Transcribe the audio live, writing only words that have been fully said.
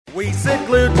We sit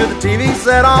glued to the TV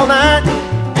set all night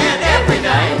and every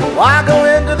day. Why go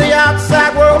into the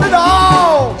outside world at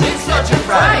all? It's such a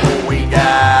fright. We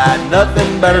got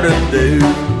nothing better to do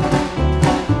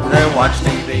than watch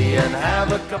TV and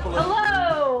have a couple of...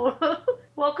 Hello!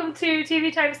 Welcome to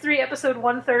TVx3 episode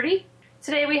 130.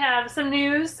 Today we have some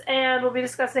news and we'll be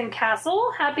discussing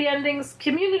Castle, Happy Endings,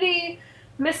 Community,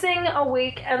 Missing,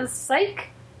 Awake, and Psych,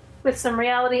 with some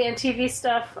reality and TV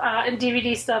stuff and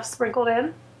DVD stuff sprinkled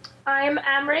in. I'm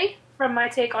Amrie from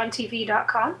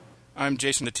mytakeontv.com. I'm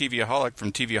Jason the TVaholic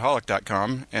from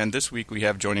TVaholic.com, and this week we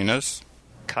have joining us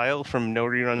Kyle from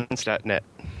NoReruns.net.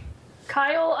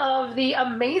 Kyle of the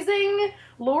amazing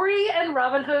Lori and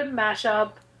Robin Hood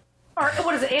mashup, or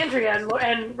what is it, Andrea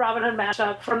and Robin Hood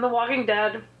mashup from The Walking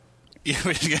Dead. Yeah,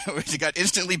 we got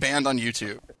instantly banned on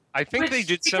YouTube. I think they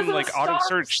did some auto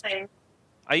search thing.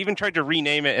 I even tried to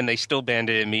rename it, and they still banned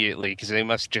it immediately because they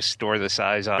must just store the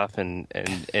size off and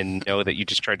know that you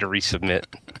just tried to resubmit.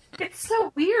 It's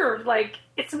so weird,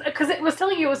 it's because it was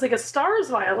telling you it was like a Stars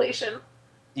violation.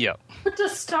 Yeah. What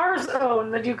does Stars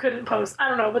own that you couldn't post? I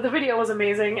don't know, but the video was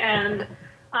amazing, and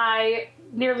I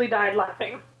nearly died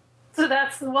laughing. So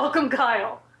that's welcome,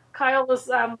 Kyle. Kyle was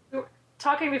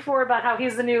talking before about how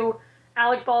he's the new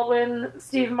Alec Baldwin,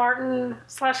 Steve Martin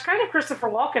 / kind of Christopher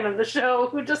Walken of the show,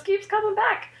 who just keeps coming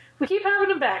back. We keep having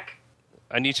him back.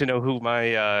 I need to know who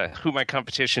my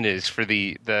competition is for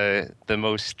the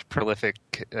most prolific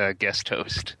guest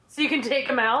host. So you can take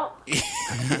him out. Is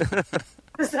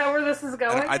that where this is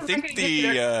going? I think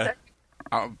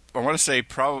I want to say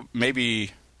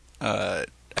maybe at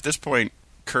this point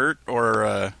Kurt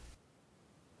or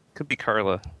could be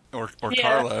Carla or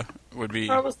Carla would be.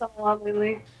 Carla's done a lot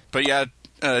lately. But yeah,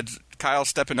 Kyle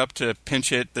stepping up to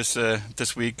pinch hit this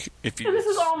week. And this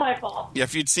is all my fault. Yeah,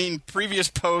 if you'd seen previous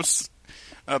posts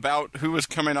about who was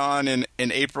coming on in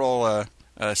April,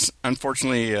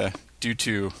 unfortunately due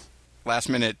to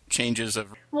last-minute changes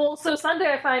of... Well, so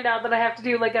Sunday I find out that I have to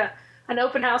do an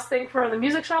open house thing for the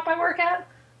music shop I work at.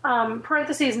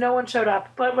 Parentheses, no one showed up,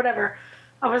 but whatever.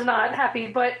 I was not happy,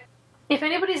 but... If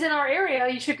anybody's in our area,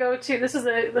 you should go to, this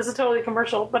is totally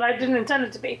commercial, but I didn't intend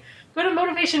it to be. Go to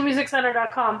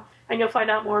motivationmusiccenter.com and you'll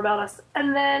find out more about us.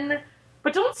 And then,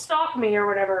 but don't stalk me or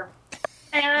whatever.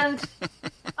 And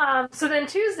so then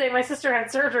Tuesday, my sister had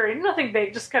surgery. Nothing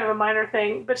big, just kind of a minor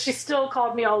thing. But she still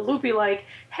called me all loopy like,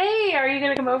 hey, are you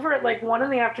going to come over at 1 in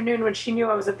the afternoon when she knew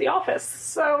I was at the office?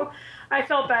 So I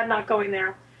felt bad not going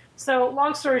there. So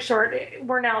long story short,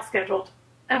 we're now scheduled.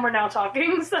 And we're now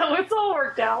talking, so it's all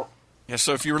worked out. Yeah,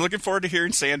 so if you were looking forward to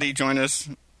hearing Sandy join us,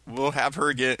 we'll have her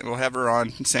again. We'll have her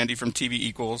on, Sandy from TV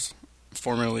Equals,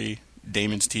 formerly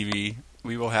Damon's TV.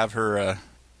 We will have her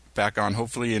back on,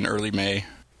 hopefully in early May,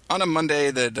 on a Monday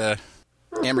that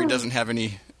Amrie doesn't have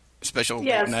any special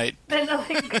night. And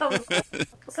nothing comes up.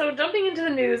 So jumping into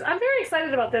the news, I'm very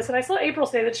excited about this, and I saw April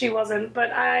say that she wasn't,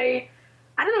 but I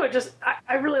don't know,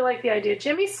 I really like the idea.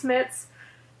 Jimmy Smits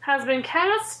has been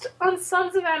cast on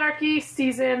Sons of Anarchy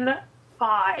season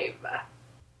 5.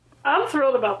 I'm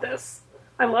thrilled about this.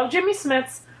 I love Jimmy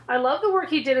Smits. I love the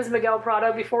work he did as Miguel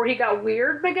Prado before he got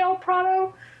weird Miguel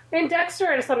Prado in Dexter.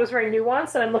 I just thought it was very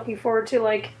nuanced, and I'm looking forward to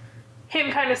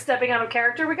him kind of stepping out of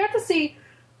character. We got to see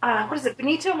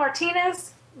Benito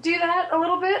Martinez do that a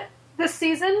little bit this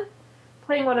season,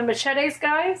 playing one of Machete's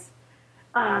guys.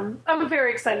 I'm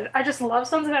very excited. I just love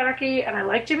Sons of Anarchy, and I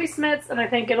like Jimmy Smits, and I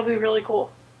think it'll be really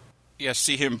cool. Yeah,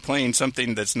 see him playing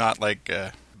something that's not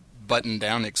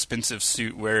button-down, expensive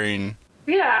suit wearing.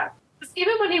 Yeah.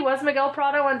 Even when he was Miguel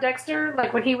Prado on Dexter,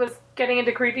 when he was getting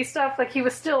into creepy stuff, he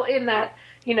was still in that,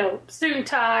 suit and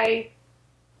tie,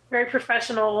 very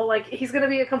professional. He's going to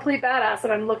be a complete badass,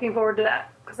 and I'm looking forward to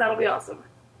that, because that'll be awesome.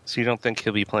 So you don't think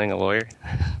he'll be playing a lawyer?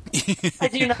 I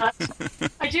do not.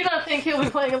 I do not think he'll be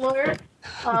playing a lawyer,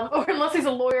 or unless he's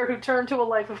a lawyer who turned to a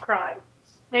life of crime.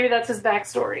 Maybe that's his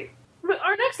backstory. But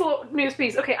our next news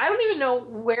piece. Okay, I don't even know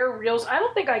where Reels. I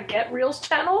don't think I get Reels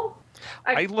channel.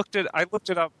 I looked it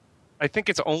up. I think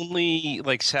it's only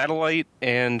satellite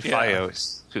and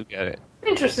FiOS who get it.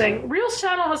 Interesting. Reels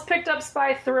channel has picked up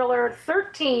spy thriller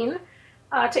 13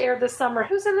 to air this summer.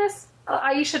 Who's in this?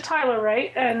 Aisha Tyler,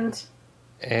 right? And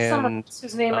someone else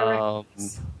whose name I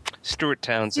recognize. Stuart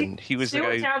Townsend. He was the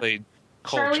guy who played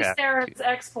Charlize Theron's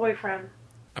ex-boyfriend.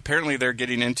 Apparently,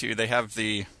 they have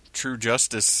the True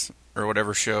Justice or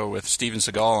whatever show with Steven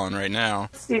Seagal on right now.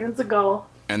 Steven Seagal.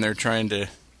 And they're trying to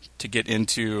get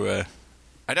into...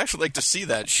 I'd actually like to see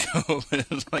that show.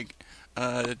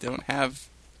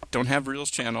 Don't have Reels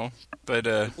channel, but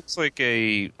it looks like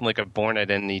a Born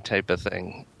Identity type of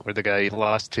thing, where the guy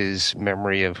lost his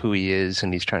memory of who he is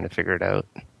and he's trying to figure it out.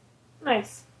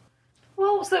 Nice.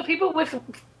 Well, so people with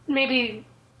maybe,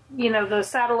 the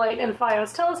satellite and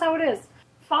Fios, tell us how it is.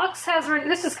 Fox has,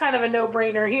 this is kind of a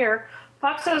no-brainer here,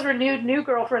 Fox has renewed New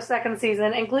Girl for a second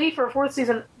season and Glee for a fourth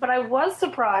season, but I was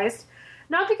surprised,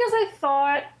 not because I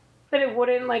thought that it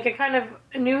wouldn't, I kind of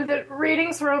knew that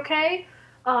ratings were okay,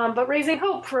 but Raising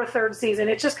Hope for a third season.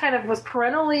 It just kind of was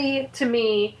perennially, to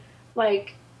me,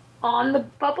 on the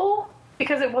bubble,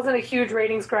 because it wasn't a huge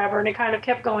ratings grabber, and it kind of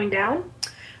kept going down.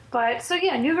 But, so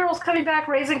yeah, New Girl's coming back,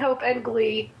 Raising Hope, and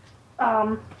Glee,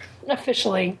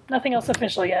 officially. Nothing else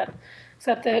official yet,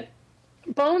 except that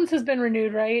Bones has been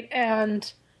renewed, right?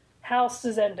 And House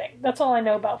is ending. That's all I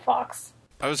know about Fox.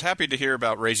 I was happy to hear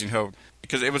about Raising Hope,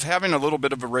 because it was having a little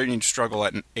bit of a rating struggle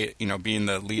at, being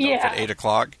the lead-off at 8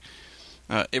 o'clock.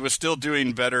 It was still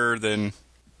doing better than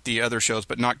the other shows,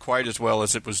 but not quite as well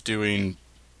as it was doing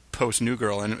post-New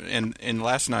Girl. And in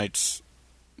last night's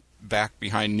back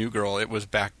behind New Girl, it was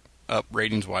back up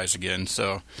ratings-wise again.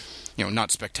 So,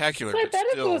 not spectacular. So I bet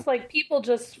still, it was people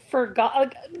just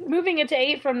forgot. Moving it to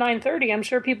 8 from 9:30, I'm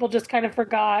sure people just kind of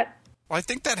forgot. Well, I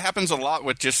think that happens a lot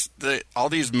with just all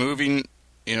these moving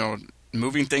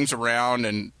things around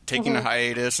and taking a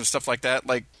hiatus and stuff like that.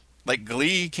 Like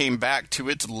Glee came back to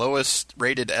its lowest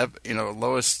rated,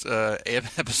 episode. Yeah,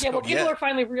 well, people are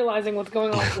finally realizing what's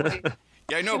going on with Glee.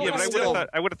 Yeah, I know, Yeah, but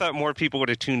I would have thought more people would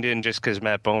have tuned in just because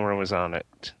Matt Bomer was on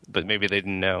it, but maybe they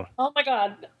didn't know. Oh my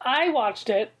God, I watched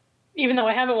it, even though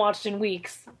I haven't watched in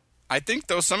weeks. I think,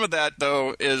 though, some of that,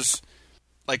 though, is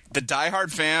the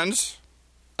diehard fans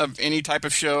of any type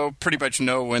of show pretty much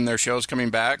know when their show's coming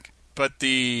back. But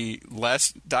the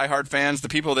less diehard fans, the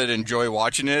people that enjoy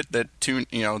watching it, that tune,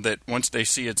 that once they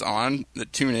see it's on,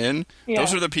 that tune in,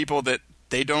 those are the people that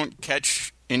they don't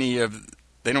catch a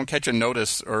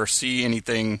notice or see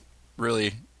anything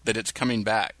really that it's coming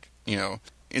back, and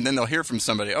then they'll hear from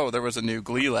somebody, oh, there was a new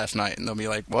Glee last night, and they'll be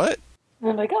like, what? And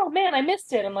I'm like, oh man, I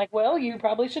missed it. I'm like, well, you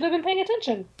probably should have been paying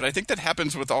attention. But I think that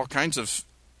happens with all kinds of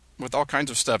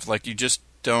stuff. You just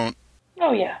don't.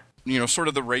 Oh yeah. Sort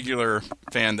of the regular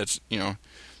fan that's,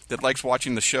 that likes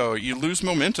watching the show, you lose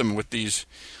momentum with these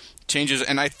changes.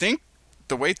 And I think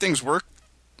the way things work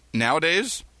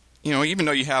nowadays, even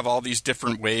though you have all these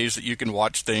different ways that you can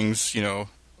watch things,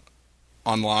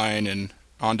 online and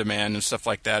on demand and stuff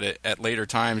like that at later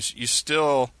times, you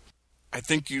still, I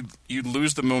think you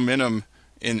lose the momentum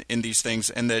in these things,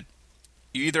 and that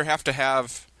you either have to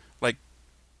have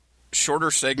shorter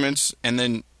segments and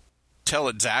then tell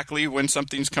exactly when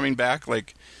something's coming back, or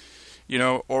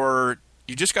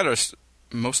you just got to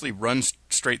mostly run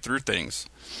straight through things.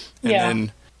 And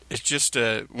then it's just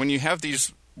when you have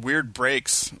these weird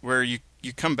breaks where you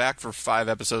come back for 5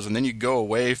 episodes and then you go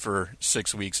away for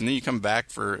 6 weeks and then you come back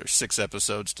for 6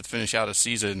 episodes to finish out a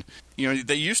season.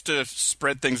 They used to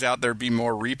spread things out. There'd be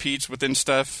more repeats within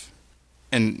stuff,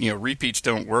 and repeats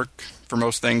don't work for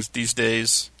most things these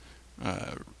days.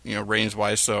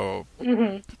 Ratings-wise, so,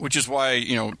 which is why,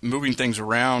 moving things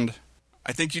around,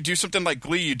 I think you do something like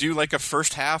Glee, you do a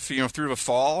first half, through the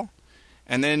fall,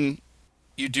 and then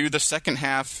you do the second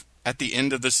half at the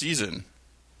end of the season,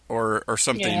 or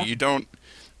something. Yeah.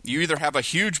 You either have a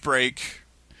huge break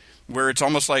where it's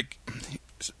almost like,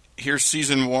 here's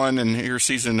season 1 and here's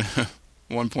season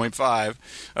 1.5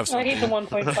 of something. I hate the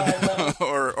 1.5, though.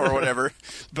 or whatever,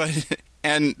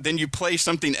 and then you play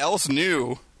something else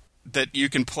new that you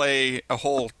can play a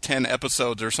whole 10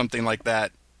 episodes or something like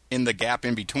that in the gap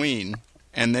in between,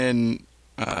 and then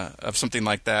of something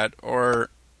like that, or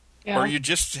you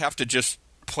just have to just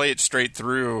play it straight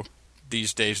through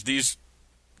these days. These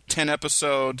 10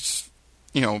 episodes,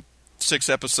 6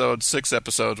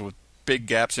 episodes with big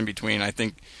gaps in between, I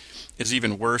think is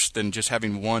even worse than just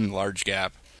having one large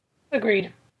gap.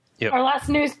 Agreed. Yep. Our last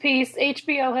news piece,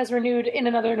 HBO has renewed in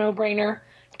another no-brainer,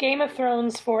 Game of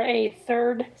Thrones for a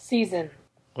 3rd season.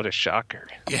 What a shocker.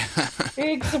 Yeah.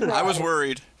 Big surprise. I was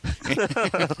worried.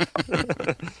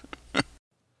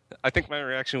 I think my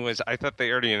reaction was, I thought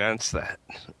they already announced that.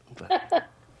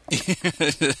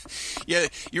 Yeah,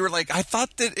 you were like, I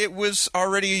thought that it was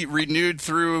already renewed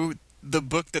through the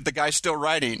book that the guy's still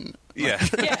writing. Yeah.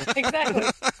 Yeah, exactly.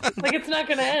 It's not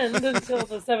going to end until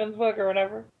the 7th book or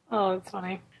whatever. Oh, that's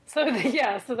funny. So,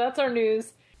 so that's our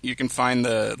news. You can find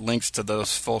the links to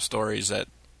those full stories at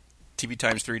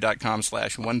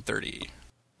tvtimes3.com/130.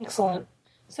 Excellent.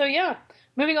 So,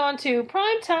 moving on to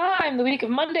prime time, the week of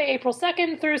Monday, April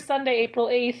 2nd through Sunday, April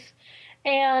 8th,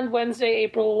 and Wednesday,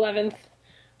 April 11th,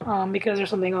 because there's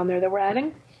something on there that we're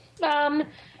adding.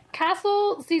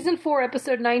 Castle, Season 4,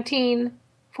 Episode 19,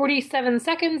 47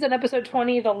 Seconds, and Episode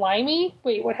 20, The Limey.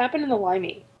 Wait, what happened in The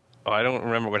Limey? Oh, I don't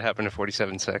remember what happened in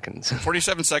 47 Seconds.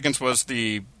 47 Seconds was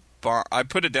the I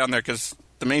put it down there because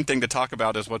the main thing to talk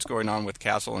about is what's going on with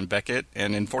Castle and Beckett.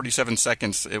 And in 47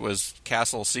 seconds, it was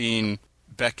Castle seeing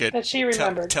Beckett that she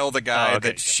remembered. Tell the guy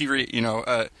that she,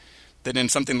 that in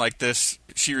something like this,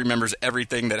 she remembers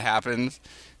everything that happened.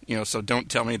 So don't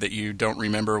tell me that you don't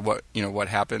remember what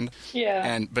happened.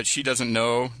 Yeah. But she doesn't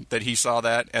know that he saw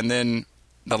that. And then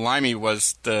the Limey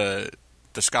was the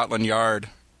Scotland Yard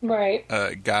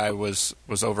guy was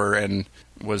over and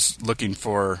was looking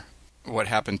for what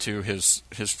happened to his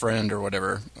friend or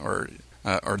whatever, or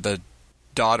the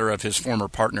daughter of his former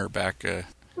partner back.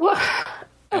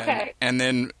 Okay.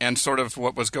 And sort of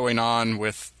what was going on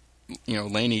with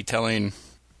Laney telling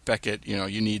Beckett,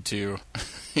 you need to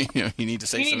you need to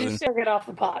say something. You need to get off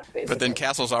the pot, basically. But then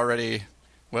Castle's already,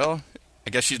 I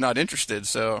guess she's not interested,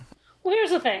 so. Well, here's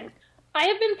the thing. I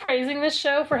have been praising this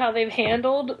show for how they've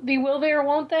handled the will they or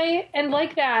won't they, and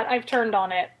like that, I've turned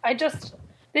on it.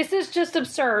 This is just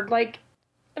absurd. Like,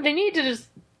 they need to just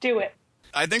do it.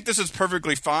 I think this is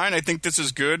perfectly fine. I think this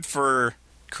is good for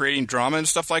creating drama and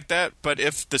stuff like that, but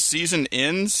if the season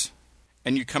ends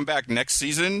and you come back next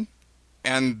season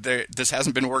and this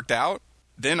hasn't been worked out,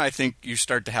 then I think you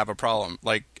start to have a problem.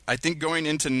 Like, I think going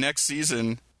into next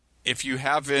season, if you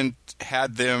haven't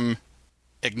had them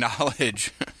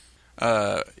acknowledge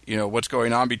what's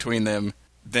going on between them,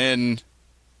 then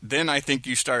I think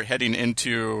you start heading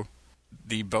into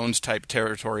the Bones type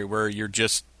territory where you're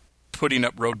just putting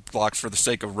up roadblocks for the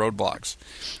sake of roadblocks.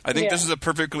 I think this is a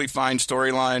perfectly fine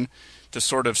storyline to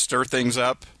sort of stir things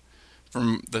up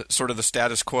from the sort of the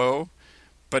status quo,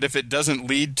 but if it doesn't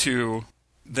lead to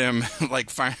them like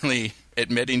finally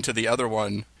admitting to the other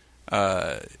one,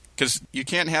 because you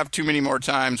can't have too many more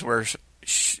times where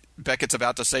Beckett's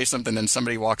about to say something and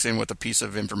somebody walks in with a piece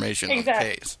of information on the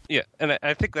case. Yeah, and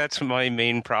I think that's my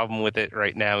main problem with it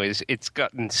right now is it's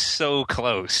gotten so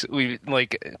close. We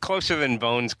closer than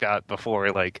Bones got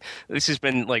before. Like, this has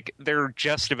been they're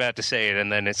just about to say it,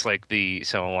 and then it's like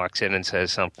someone walks in and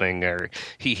says something, or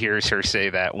he hears her say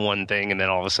that one thing, and then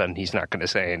all of a sudden he's not going to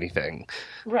say anything.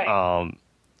 Right.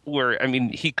 Where, I mean,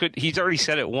 he's already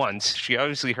said it once. She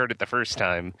obviously heard it the first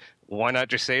time. Why not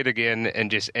just say it again and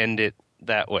just end it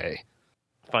that way?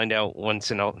 Find out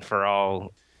once and for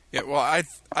all. Yeah, well,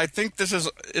 I think this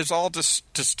is all to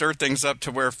stir things up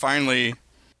to where finally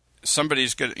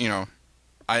somebody's going to,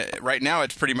 right now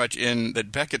it's pretty much in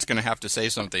that Beckett's going to have to say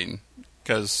something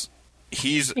because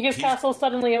Castle's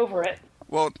suddenly over it.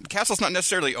 Well, Castle's not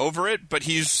necessarily over it, but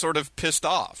he's sort of pissed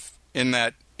off in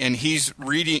that, and he's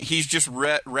just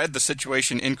read the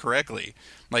situation incorrectly.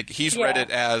 Like, he's read it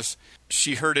as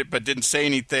she heard it but didn't say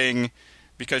anything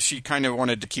because she kind of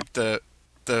wanted to keep the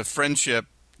friendship,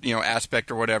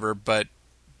 aspect or whatever, but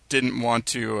didn't want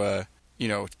to,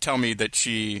 tell me that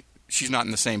she's not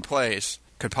in the same place,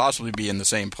 could possibly be in the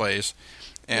same place.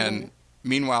 And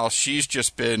meanwhile, she's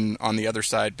just been on the other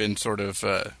side, been sort of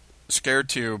scared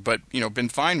to, but, been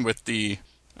fine with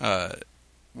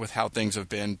with how things have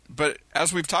been. But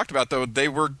as we've talked about, though, they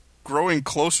were growing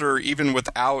closer even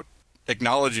without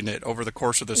acknowledging it over the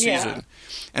course of the season.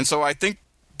 And so I think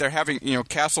they're having,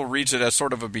 Castle reads it as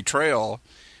sort of a betrayal,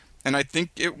 and I think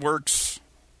it works.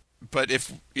 But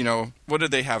if, what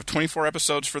did they have, 24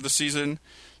 episodes for the season?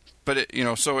 But,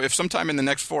 so if sometime in the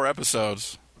next 4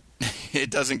 episodes it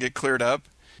doesn't get cleared up,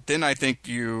 then I think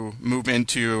you move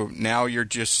into now you're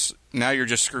just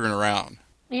screwing around.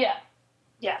 Yeah.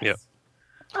 Yes. Yep.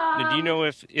 Do you know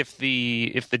if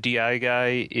the DI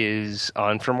guy is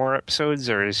on for more episodes,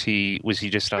 or was he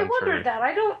just on? I wondered that.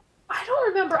 I don't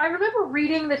remember. I remember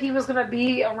reading that he was going to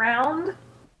be around,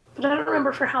 but I don't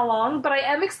remember for how long. But I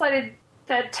am excited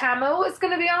that Tamo is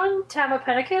going to be on, Tamo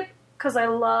Pennicott, because I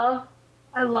love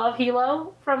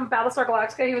Hilo from Battlestar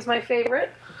Galactica. He was my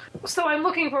favorite. So I'm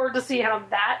looking forward to see how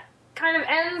that kind of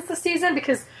ends the season,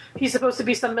 because he's supposed to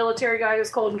be some military guy who's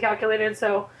cold and calculated.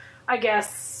 So I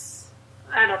guess.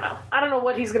 I don't know. I don't know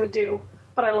what he's going to do,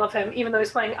 but I love him, even though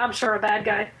he's playing, I'm sure, a bad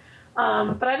guy.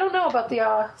 But I don't know about the,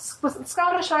 was it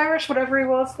Scottish, Irish, whatever he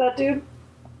was, that dude?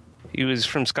 He was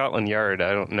from Scotland Yard.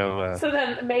 I don't know. So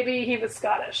then maybe he was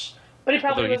Scottish. But he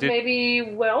probably was maybe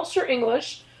Welsh or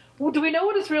English. Well, do we know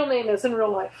what his real name is in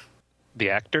real life?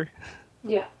 The actor?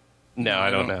 Yeah. No, I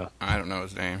don't know. I don't know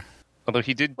his name. Although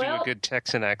he did do a good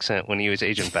Texan accent when he was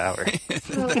Agent Bauer. Okay,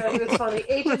 he was funny.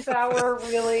 Agent Bauer,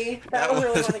 really? That was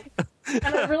really funny.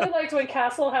 And I really liked when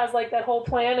Castle has that whole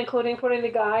plan, including putting the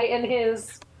guy in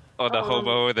his... Oh, the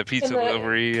hobo, the pizza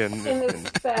delivery, and... in his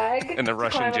bag. And the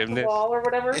Russian gymnast. The wall or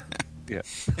whatever. Yeah.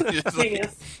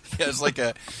 It's like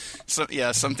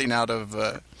something out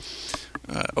of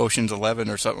Ocean's 11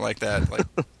 or something like that.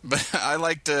 But I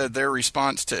liked their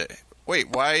response to, wait,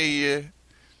 why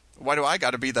why do I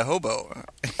got to be the hobo?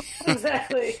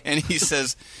 Exactly. And he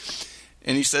says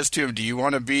to him, do you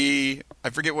want to be, I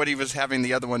forget what he was having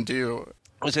the other one do.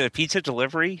 Was it a pizza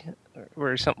delivery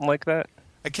or something like that?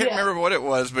 I can't remember what it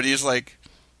was, but he's like,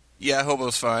 yeah,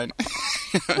 hobo's fine.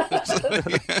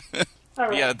 All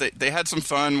right. Yeah, they had some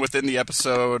fun within the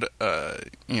episode.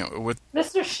 With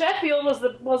Mr. Sheffield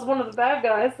was one of the bad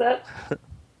guys. That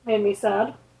made me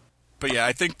sad. But yeah,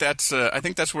 I think that's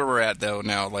where we're at though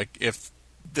now. Like, if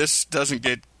this doesn't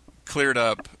get cleared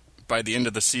up by the end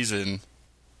of the season,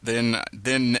 then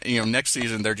next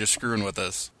season they're just screwing with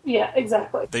us. Yeah,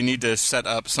 exactly. They need to set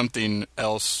up something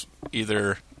else.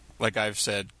 Either, like I've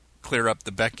said, clear up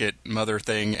the Beckett mother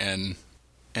thing and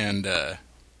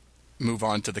move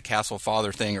on to the Castle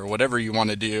father thing, or whatever you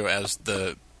want to do as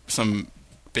some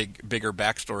bigger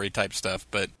backstory type stuff.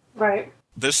 But right.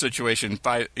 This situation,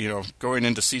 going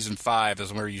into season 5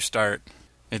 is where you start.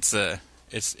 It's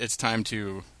time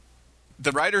to.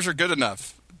 The writers are good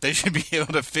enough. They should be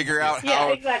able to figure out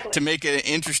how to make it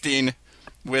interesting.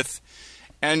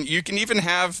 And you can even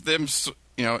have them,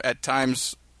 at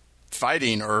times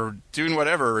fighting or doing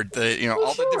whatever all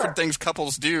the different things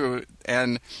couples do.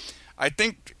 And I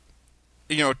think,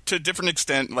 to a different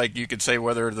extent, like you could say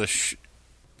whether the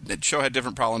show had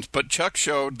different problems, but Chuck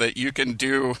showed that you can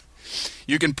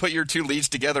put your two leads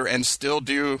together and still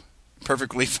do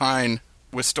perfectly fine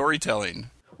with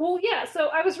storytelling. Well, yeah. So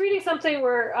I was reading something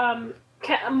where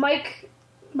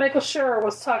Michael Schur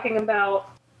was talking about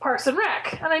Parks and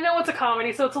Rec, and I know it's a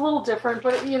comedy, so it's a little different.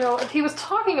 But he was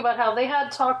talking about how they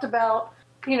had talked about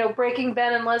breaking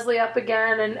Ben and Leslie up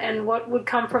again, and what would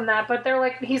come from that. But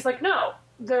he's like, no,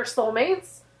 they're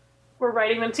soulmates. We're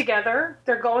writing them together.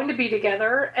 They're going to be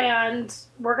together, and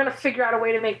we're going to figure out a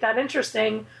way to make that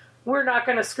interesting. We're not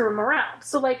going to screw them around.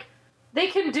 So, they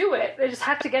can do it. They just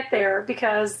have to get there,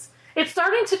 because it's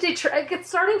starting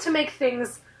to make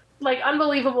things,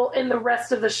 unbelievable in the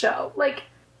rest of the show.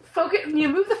 You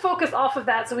move the focus off of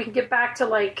that so we can get back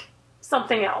to,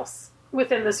 something else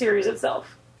within the series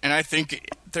itself. And I think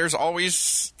there's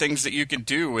always things that you can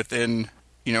do within,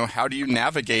 how do you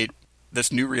navigate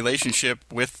this new relationship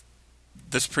with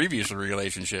this previous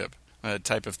relationship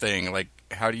type of thing. Like,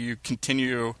 how do you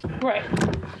continue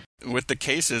with the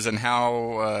cases and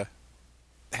how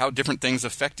different things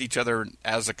affect each other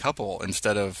as a couple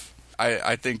instead of...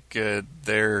 I think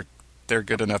they're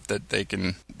good enough that they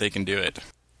can do it.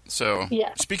 So,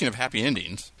 Speaking of happy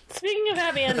endings...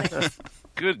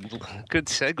 Good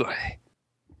segue.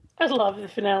 I love the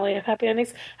finale of Happy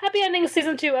Endings. Happy Endings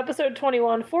Season 2, Episode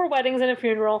 21, 4 weddings and a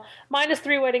funeral, minus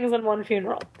 3 weddings and 1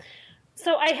 funeral.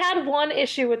 So I had one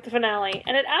issue with the finale,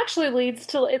 and it actually leads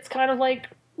to, it's kind of like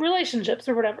relationships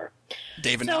or whatever.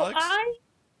 Dave and Alex?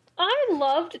 I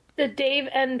loved the Dave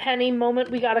and Penny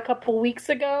moment we got a couple weeks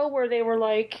ago where they were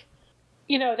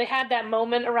they had that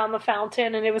moment around the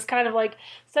fountain, and it was kind of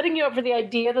setting you up for the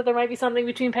idea that there might be something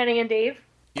between Penny and Dave.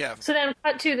 Yeah. So then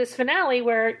cut to this finale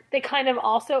where they kind of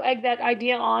also egg that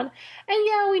idea on.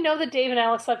 And we know that Dave and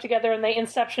Alex slept together and they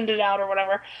inceptioned it out or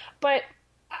whatever. But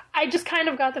I just kind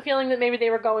of got the feeling that maybe they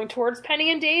were going towards Penny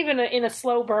and Dave in a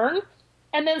slow burn.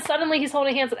 And then suddenly he's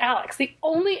holding hands with Alex. The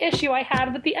only issue I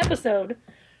had with the episode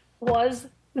was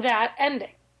that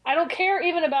ending. I don't care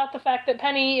even about the fact that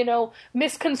Penny,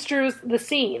 misconstrues the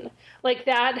scene.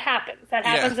 That happens. That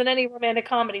happens in any romantic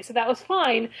comedy. So that was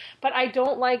fine. But I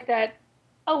don't like that.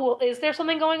 Oh, well, is there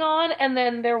something going on? And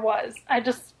then there was.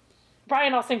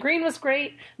 Brian Austin Green was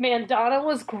great. Mandana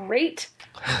was great.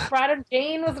 Brad and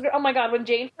Jane was great. Oh my God, when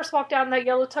Jane first walked out in that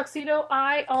yellow tuxedo,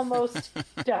 I almost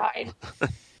died.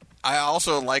 I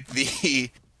also like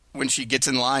when she gets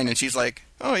in line and she's like,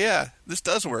 oh yeah, this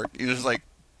does work. Just that's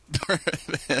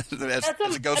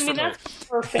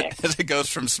perfect. As it goes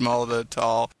from small to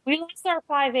tall. We lost our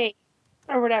 5'8"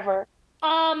 or whatever.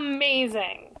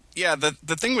 Amazing. Yeah,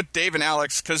 the thing with Dave and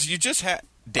Alex, because you just had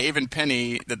Dave and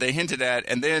Penny that they hinted at,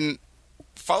 and then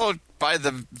followed by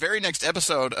the very next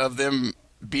episode of them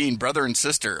being brother and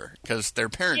sister, because their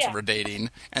parents were dating,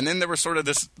 and then there was sort of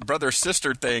this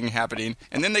brother-sister thing happening,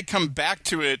 and then they come back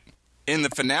to it in the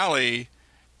finale,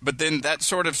 but then that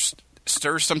sort of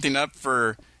stirs something up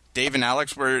for Dave and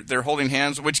Alex where they're holding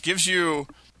hands, which gives you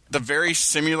the very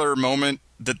similar moment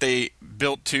that they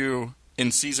built to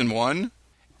in season 1.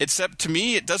 Except to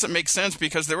me, it doesn't make sense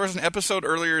because there was an episode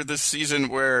earlier this season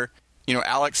where,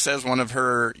 Alex says one of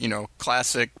her,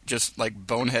 classic, just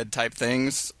bonehead type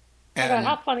things. And,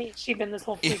 how funny has she been this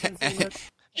whole freaking season?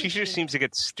 She just seems to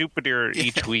get stupider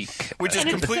each week. Which is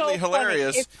completely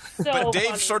hilarious. But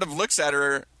Dave sort of looks at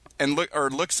her and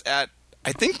looks at,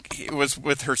 I think it was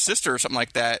with her sister or something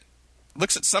like that,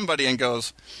 looks at somebody and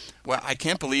goes, well, I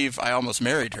can't believe I almost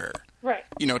married her. Right.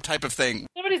 Type of thing.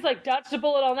 Somebody's like, dodged a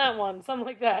bullet on that one. Something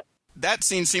like that. That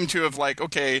scene seemed to have like,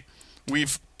 okay,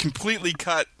 we've completely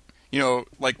cut,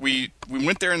 like we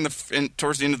went there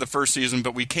towards the end of the first season,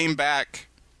 but we came back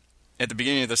at the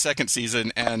beginning of the second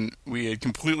season and we had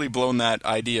completely blown that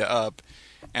idea up.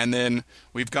 And then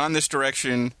we've gone this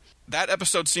direction. That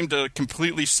episode seemed to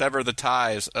completely sever the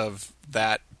ties of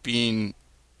that being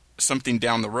something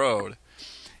down the road.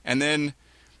 And then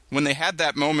when they had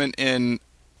that moment in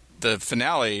the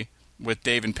finale with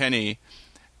Dave and Penny,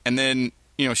 and then,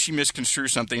 she misconstrues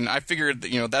something, I figured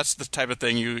that, that's the type of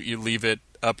thing you leave it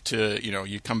up to,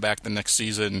 you come back the next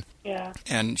season. Yeah.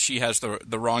 And she has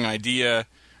the wrong idea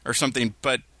or something.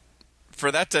 But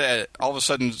for that to all of a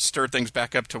sudden stir things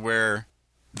back up to where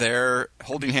they're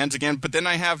holding hands again, but then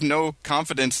I have no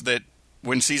confidence that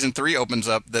when season 3 opens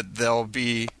up that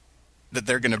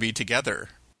they're going to be together.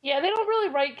 Yeah, they don't really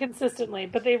write consistently,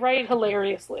 but they write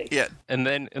hilariously. Yeah, and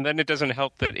then it doesn't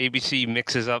help that ABC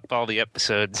mixes up all the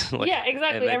episodes. Yeah,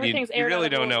 exactly. Everything's aired. You really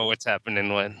don't know what's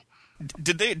happening when.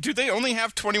 Do they only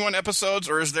have 21 episodes,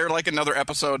 or is there like another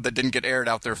episode that didn't get aired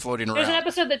out there floating around? There's an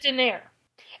episode that didn't air,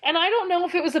 and I don't know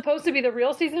if it was supposed to be the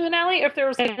real season finale, or if there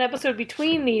was an episode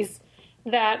between these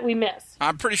that we missed.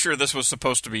 I'm pretty sure this was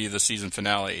supposed to be the season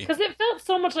finale. Because it felt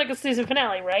so much like a season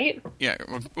finale, right? Yeah,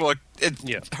 well, it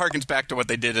harkens back to what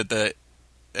they did at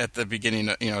the beginning,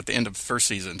 at the end of the first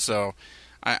season. So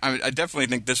I definitely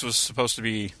think this was supposed to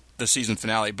be the season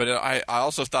finale. But I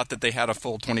also thought that they had a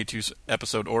full 22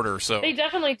 episode order. So they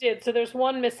definitely did. So there's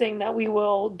one missing that we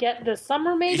will get this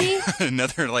summer, maybe?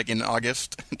 Another, like, in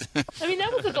August. I mean,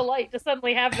 that was a delight to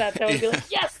suddenly have that, though. And be like,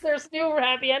 yes, there's new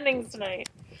happy endings tonight.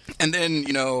 And then,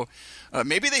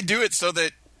 maybe they do it so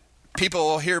that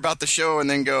people hear about the show and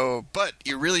then go, but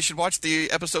you really should watch the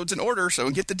episodes in order, so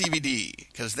get the DVD,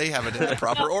 because they have it in the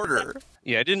proper order.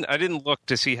 Yeah, I didn't look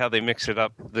to see how they mixed it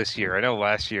up this year. I know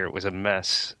last year it was a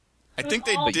mess. I think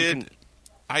they did.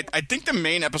 I think the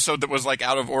main episode that was, like,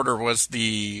 out of order was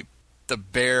the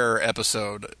bear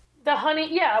episode. The honey,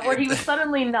 yeah, where he was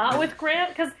suddenly not with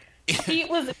Grant, because he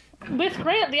was with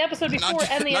Grant the episode before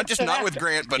and the episode not just not after. with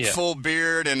Grant, but full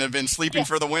beard and had been sleeping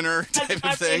for the winter type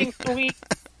of thing.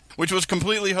 Which was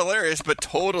completely hilarious, but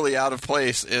totally out of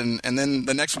place. And then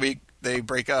the next week they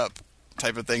break up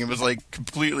type of thing. It was like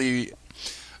completely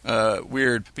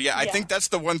weird. But I think that's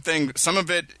the one thing. Some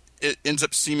of it ends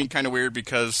up seeming kind of weird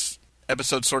because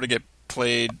episodes sort of get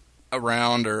played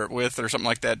around or something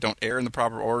like that, don't air in the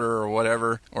proper order or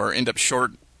whatever, or end up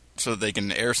short so that they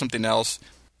can air something else.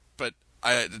 But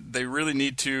the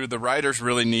writers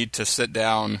really need to sit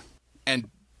down and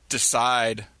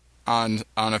decide on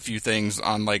a few things,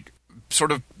 on like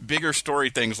sort of bigger story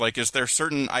things. Like, is there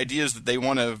certain ideas that they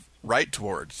want to write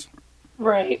towards?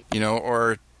 Right.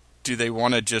 Or do they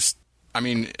want to just,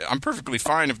 I'm perfectly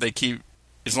fine if they keep,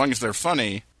 as long as they're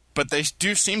funny, but they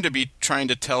do seem to be trying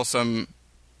to tell some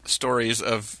stories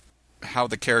of how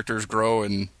the characters grow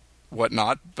and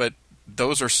whatnot, but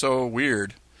those are so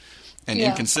weird and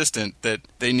inconsistent that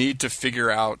they need to figure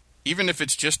out, even if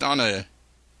it's just on a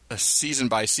season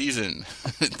by season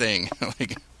thing,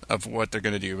 like, of what they're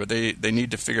going to do, but they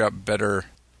need to figure out better.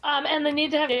 And they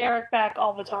need to have Derek back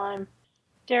all the time.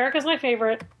 Derek is my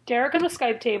favorite. Derek on the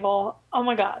Skype table. Oh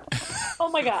my god. Oh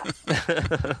my god.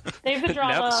 Save the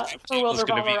drama for Wilder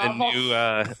going to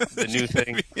be the new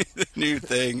thing. The new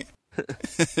thing.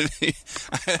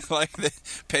 I like that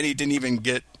Penny didn't even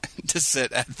get to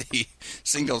sit at the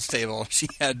singles table. She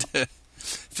had to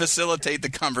facilitate the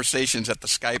conversations at the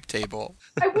Skype table.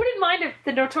 I wouldn't mind if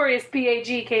the notorious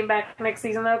BAG came back next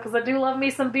season, though, because I do love me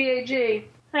some BAG.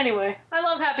 Anyway, I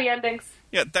love happy endings.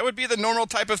 Yeah, that would be the normal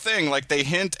type of thing. Like, they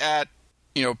hint at,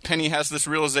 Penny has this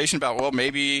realization about, well,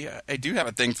 maybe I do have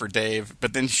a thing for Dave,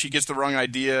 but then she gets the wrong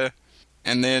idea,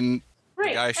 and then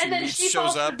the guy she meets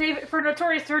shows up.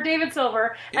 For David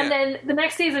Silver, and then the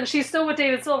next season she's still with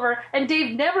David Silver, and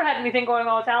Dave never had anything going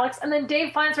on with Alex, and then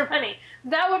Dave finds her Penny.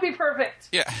 That would be perfect.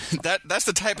 Yeah, that's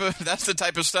the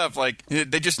type of stuff. Like,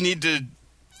 they just need to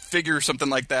figure something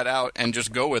like that out and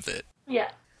just go with it.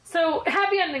 Yeah. So,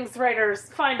 happy endings writers,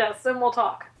 find us and we'll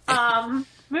talk.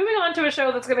 Moving on to a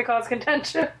show that's going to cause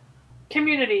contention.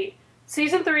 Community.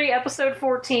 Season 3, Episode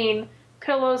 14,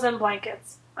 Pillows and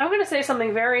Blankets. I'm going to say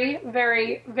something very,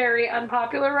 very, very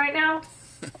unpopular right now.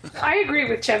 I agree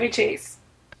with Chevy Chase.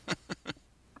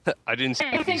 I didn't see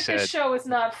what I think he said. this show is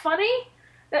not funny.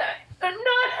 No.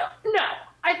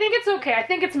 I think it's okay. I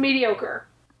think it's mediocre.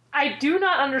 I do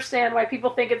not understand why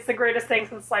people think it's the greatest thing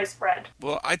since sliced bread.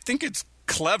 Well, I think it's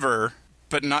clever,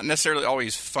 but not necessarily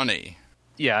always funny.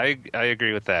 Yeah, I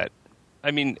agree with that.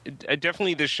 I mean,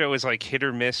 definitely this show is like hit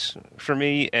or miss for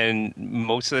me, and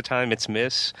most of the time it's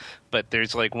miss. But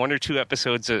there's like 1 or 2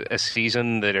 episodes a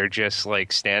season that are just like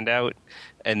standout,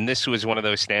 and this was one of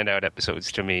those standout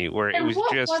episodes to me where it was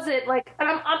just. What was it like? And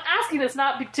I'm asking this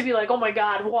not to be like, oh my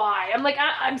god, why? I'm like,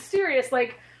 I'm serious.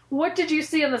 Like, what did you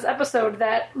see in this episode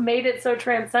that made it so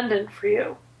transcendent for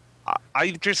you?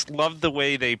 I just love the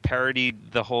way they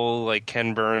parodied the whole like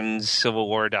Ken Burns Civil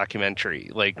War documentary.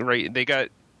 Like, right, they got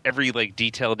every like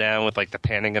detail down with like the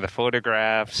panning of the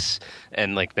photographs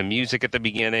and like the music at the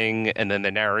beginning, and then the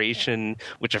narration,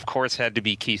 which of course had to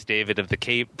be Keith David of the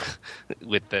Cape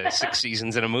with the 6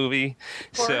 seasons in a movie.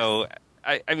 So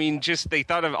I mean, just they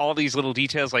thought of all these little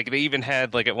details. Like they even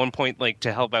had like at one point, like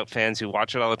to help out fans who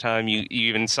watch it all the time, you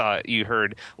even you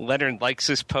heard Leonard likes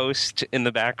this post in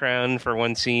the background for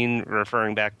one scene,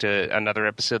 referring back to another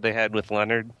episode they had with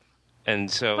Leonard. And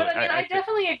so, but I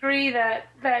definitely agree that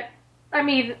I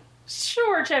mean,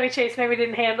 sure, Chevy Chase maybe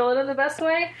didn't handle it in the best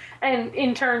way, and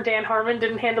in turn, Dan Harmon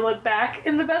didn't handle it back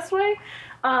in the best way.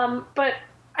 But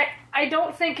I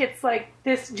don't think it's like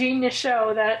this genius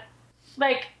show that.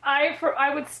 Like,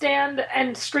 I would stand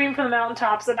and scream from the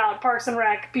mountaintops about Parks and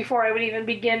Rec before I would even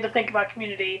begin to think about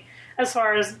Community as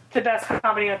far as the best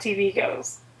comedy on TV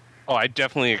goes. Oh, I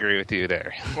definitely agree with you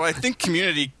there. Well, I think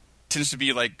Community tends to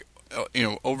be like,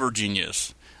 over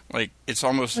genius. Like, it's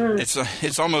almost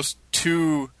it's almost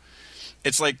too,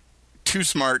 it's like too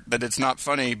smart that it's not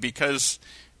funny, because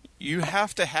you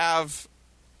have to have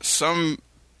some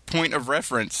point of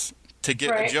reference to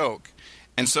get a joke.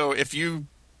 And so if you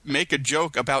make a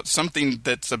joke about something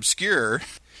that's obscure,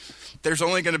 there's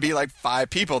only going to be like 5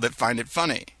 people that find it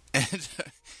funny.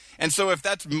 And so if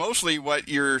that's mostly what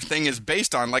your thing is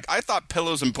based on, like I thought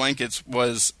Pillows and Blankets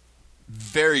was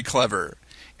very clever.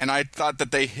 And I thought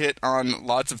that they hit on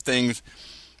lots of things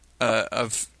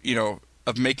of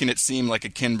making it seem like a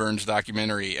Ken Burns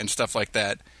documentary and stuff like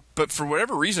that. But for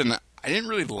whatever reason, I didn't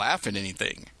really laugh at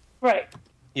anything. Right.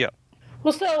 Yeah.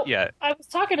 Well, so I was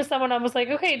talking to someone, I was like,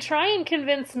 okay, try and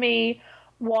convince me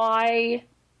why,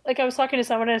 like I was talking to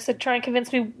someone and I said, try and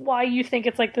convince me why you think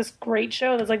it's like this great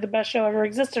show that's like the best show ever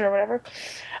existed or whatever.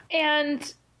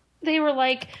 And they were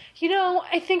like,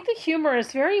 I think the humor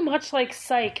is very much like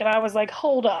Psych. And I was like,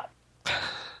 hold up.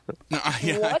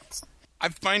 What? I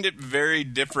find it very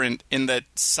different in that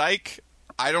Psych,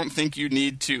 I don't think you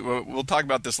need to, we'll talk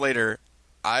about this later.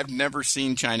 I've never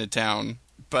seen Chinatown,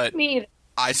 but me either.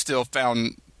 I still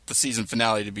found the season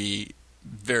finale to be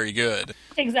very good.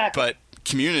 Exactly. But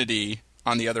Community,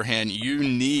 on the other hand,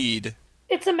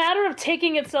 it's a matter of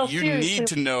taking itself seriously. You need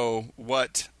to know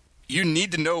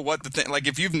what the thing, like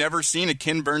if you've never seen a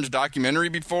Ken Burns documentary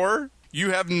before,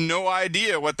 you have no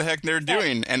idea what the heck they're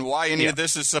doing and why any of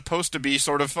this is supposed to be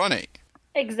sort of funny.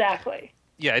 Exactly.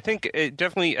 Yeah, I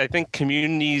think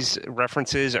Community's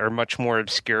references are much more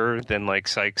obscure than like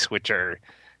Psych's, which are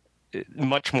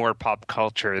much more pop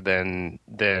culture than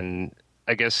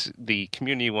I guess the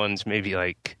Community ones maybe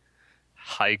like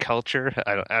high culture.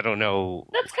 I don't know.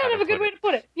 That's kind of a good way to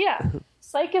put it. Yeah.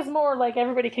 Psych is more like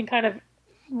everybody can kind of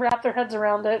wrap their heads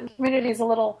around it. Community is a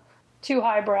little too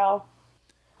highbrow.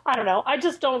 I don't know. I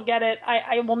just don't get it.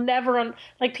 I will never...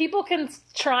 like, people can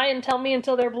try and tell me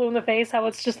until they're blue in the face how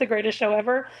it's just the greatest show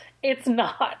ever. It's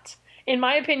not. In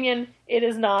my opinion, it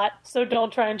is not. So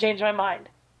don't try and change my mind.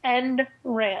 End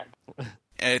rant.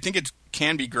 I think it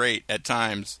can be great at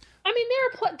times. I mean,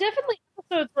 there are definitely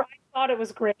episodes where I thought it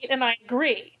was great, and I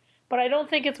agree. But I don't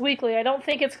think it's weekly. I don't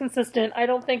think it's consistent. I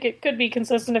don't think it could be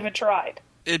consistent if it tried.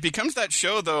 It becomes that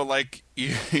show, though, like,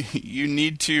 you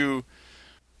need to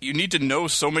know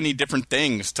so many different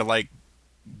things to, like,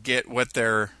 get what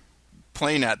they're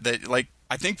playing at. That, like,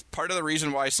 I think part of the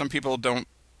reason why some people don't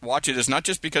watch it is not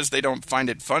just because they don't find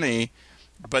it funny,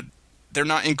 but they're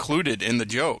not included in the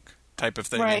joke type of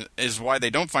thing, right. Is why they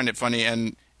don't find it funny.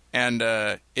 And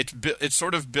it's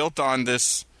sort of built on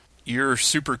this, you're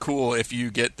super cool if you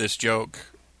get this joke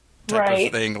type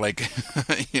of thing, like,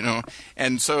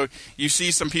 and so you see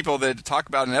some people that talk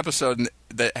about an episode and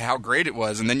that how great it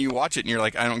was, and then you watch it and you're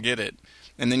like, I don't get it,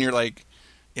 and then you're like,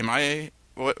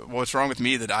 what's wrong with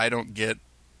me that I don't get?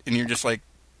 And you're just like,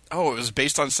 oh, it was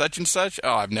based on such and such.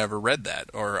 Oh, I've never read that,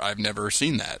 or I've never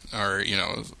seen that, or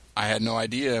I had no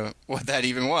idea what that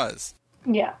even was.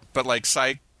 Yeah. But like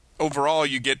Psych, overall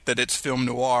you get that it's film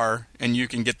noir, and you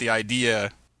can get the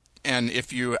idea, and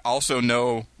if you also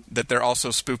know that they're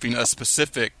also spoofing a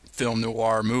specific film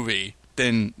noir movie,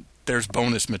 then there's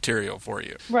bonus material for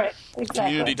you. Right, exactly.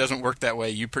 Community doesn't work that way.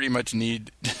 You pretty much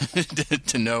need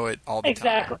to know it all the time.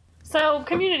 Exactly. So,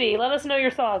 Community, let us know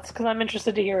your thoughts, because I'm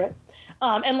interested to hear it.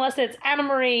 Unless it's,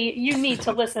 Amrie, you need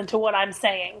to listen to what I'm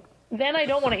saying. then I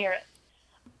don't want to hear it.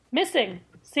 Missing,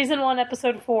 Season 1,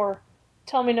 Episode 4,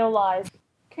 Tell Me No Lies.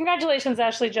 Congratulations,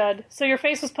 Ashley Judd. So your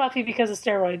face was puffy because of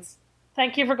steroids.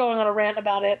 Thank you for going on a rant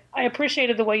about it. I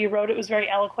appreciated the way you wrote it. It was very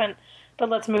eloquent, but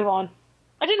let's move on.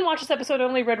 I didn't watch this episode, I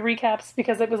only read recaps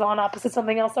because it was on opposite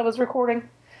something else I was recording.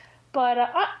 But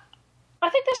I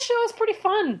think this show is pretty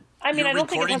fun. I mean, I don't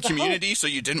think it has Community, so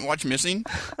you didn't watch Missing?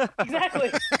 Exactly.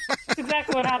 That's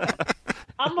exactly what happened.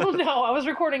 No, I was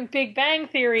recording Big Bang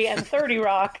Theory and 30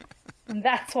 Rock, and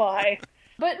that's why.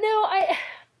 But no, I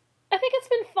think it's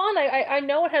been fun. I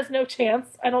know it has no chance,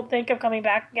 I don't think, of coming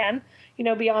back again,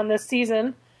 beyond this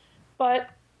season. But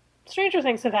stranger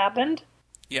things have happened.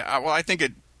 Yeah, well, I think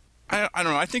I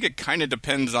don't know. I think it kind of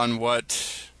depends on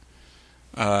what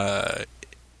type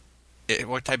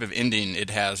of ending it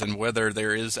has and whether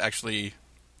there is actually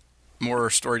more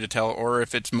story to tell or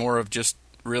if it's more of just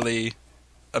really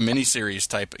a miniseries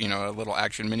type, a little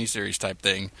action miniseries type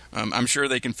thing. I'm sure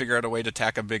they can figure out a way to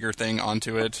tack a bigger thing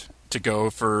onto it to go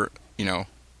for,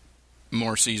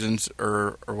 more seasons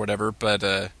or whatever. But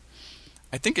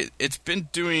I think it's been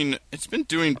doing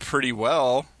pretty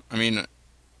well. I mean,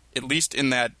 at least in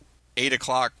that 8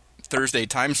 o'clock Thursday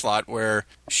time slot where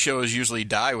shows usually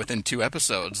die within 2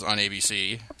 episodes on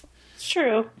ABC. It's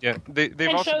true. Yeah, they've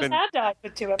and also shows been have died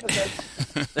with 2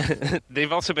 episodes.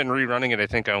 they've also been rerunning it, I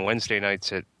think, on Wednesday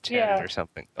nights at 10 or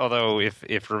something. Although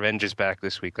if Revenge is back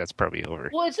this week, that's probably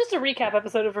over. Well, it's just a recap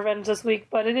episode of Revenge this week,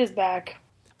 but it is back.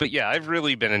 But yeah, I've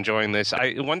really been enjoying this.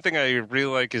 One thing I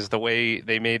really like is the way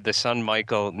they made the son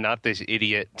Michael not this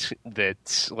idiot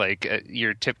that's like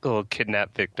your typical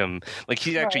kidnap victim. Like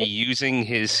he's actually using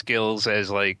his skills as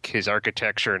like his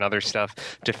architecture and other stuff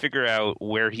to figure out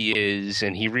where he is,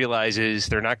 and he realizes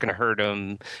they're not going to hurt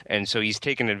him, and so he's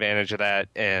taking advantage of that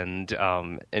and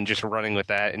just running with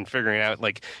that and figuring out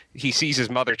like he sees his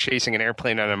mother chasing an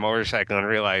airplane on a motorcycle and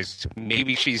realized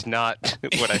maybe she's not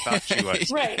what I thought she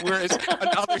was. Right. Whereas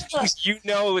another things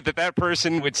that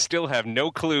person would still have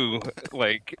no clue,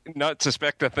 like not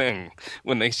suspect a thing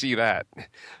when they see that.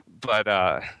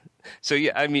 But so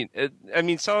yeah, I mean,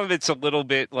 some of it's a little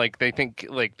bit like they think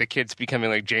like the kid's becoming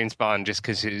like James Bond just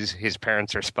because his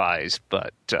parents are spies.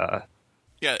 But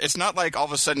yeah, it's not like all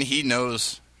of a sudden he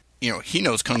knows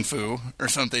kung fu or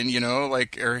something,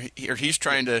 or he's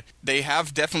trying to. They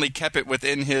have definitely kept it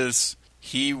within his.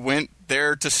 He went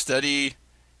there to study.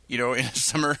 In a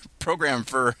summer program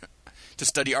to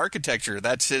study architecture.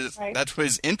 That's his. Right. That's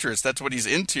his interest. That's what he's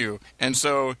into. And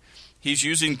so he's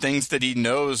using things that he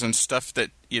knows and stuff that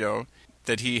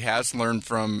that he has learned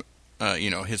from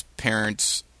his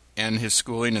parents and his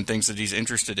schooling and things that he's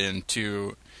interested in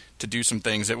to do some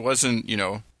things. It wasn't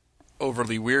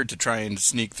overly weird to try and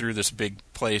sneak through this big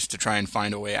place to try and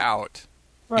find a way out.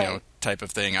 Right. Type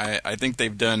of thing. I think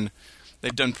they've done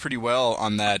pretty well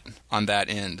on that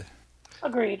end.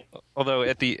 Agreed. Although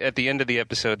at the end of the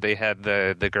episode they had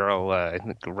the girl I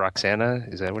think Roxana,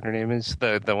 is that what her name is?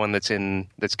 The one that's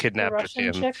kidnapped with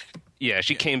him. Chick? Yeah,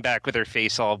 she came back with her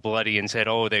face all bloody and said,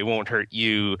 "Oh, they won't hurt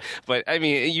you." But I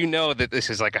mean, that this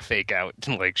is like a fake out.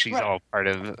 Like she's all part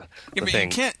of the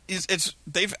thing. You can't.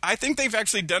 I think they've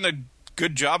actually done a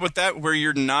good job with that, where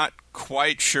you're not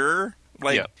quite sure,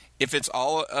 if it's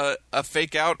all a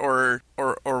fake out or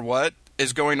what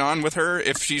is going on with her.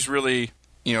 If she's really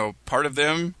part of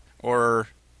them, or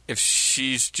if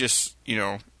she's just,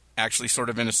 actually sort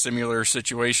of in a similar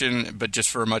situation, but just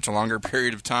for a much longer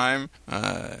period of time,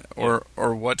 or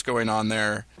what's going on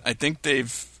there. I think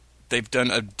they've done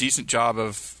a decent job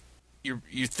of,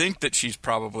 you think that she's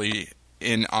probably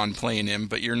in on playing him,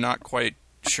 but you're not quite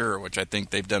sure, which I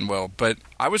think they've done well. But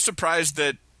I was surprised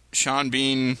that Sean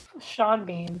Bean,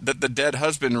 that the dead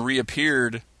husband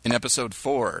reappeared in episode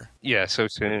 4. Yeah, so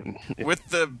soon. With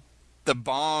the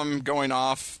bomb going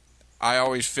off, I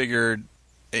always figured,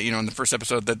 in the first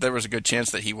episode, that there was a good chance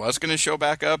that he was going to show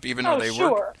back up, even though they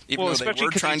were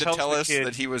trying to tell us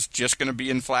that he was just going to be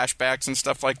in flashbacks and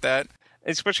stuff like that.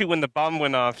 Especially when the bomb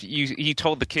went off, he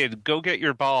told the kid, "Go get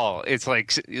your ball." It's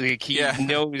like he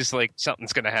knows like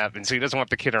something's going to happen, so he doesn't want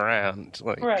the kid around.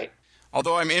 Right.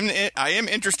 Although I am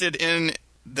interested in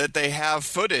that they have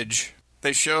footage.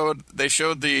 They showed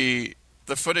the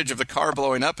footage of the car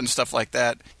blowing up and stuff like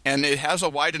that, and it has a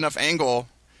wide enough angle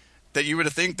that you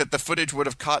would think that the footage would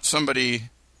have caught somebody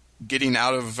getting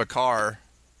out of a car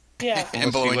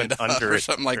and blowing it up or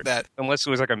something like that. Unless it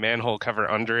was like a manhole cover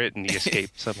under it and he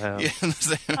escaped somehow.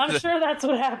 I'm sure that's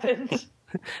what happened.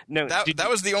 No, that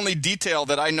was the only detail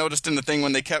that I noticed in the thing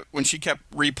when she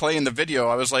kept replaying the video.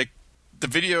 I was like, the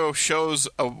video shows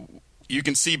you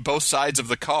can see both sides of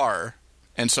the car,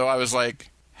 and so I was like,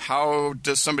 how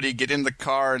does somebody get in the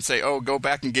car and say, "Oh, go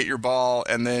back and get your ball,"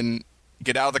 and then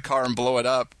get out of the car and blow it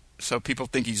up so people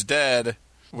think he's dead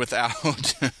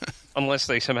without... Unless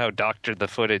they somehow doctored the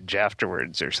footage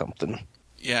afterwards or something.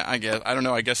 Yeah, I guess. I don't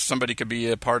know. I guess somebody could be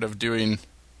a part of doing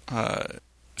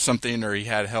something, or he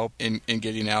had help in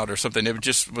getting out or something. It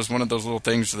just was one of those little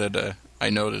things that I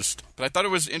noticed. But I thought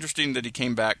it was interesting that he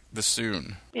came back this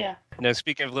soon. Yeah. Now,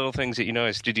 speaking of little things that you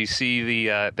noticed, did you see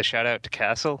the shout out to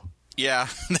Castle? Yeah,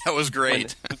 that was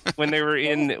great. When they were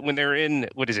in,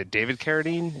 what is it, David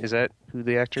Carradine? Is that who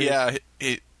the actor is? Yeah,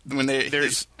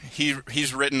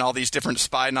 he's written all these different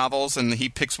spy novels, and he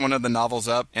picks one of the novels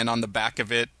up, and on the back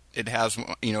of it, it has,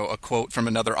 a quote from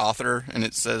another author, and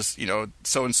it says,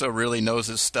 so-and-so really knows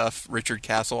his stuff, Richard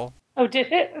Castle. Oh,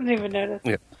 did it? I didn't even notice.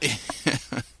 Yeah.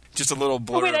 Just a little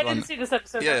blurb. Oh, wait, I didn't see this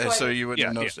episode. Yeah, so you wouldn't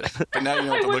have noticed it. But now you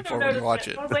know what to look for when you watch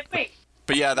it. I was like, wait.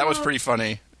 But yeah, that was pretty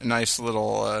funny. A nice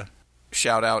little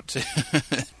shout out to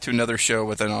to another show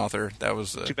with an author. That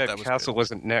was too bad that was Castle good.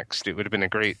 wasn't next. It would have been a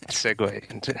great segue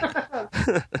into.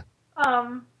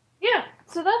 Yeah,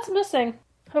 so that's missing.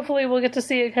 Hopefully we'll get to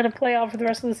see it kind of play out for the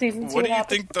rest of the season. What do you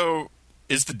think, though,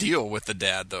 is the deal with the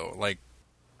dad, though? Like,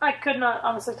 I could not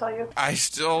honestly tell you. I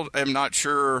still am not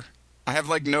sure. I have,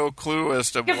 no clue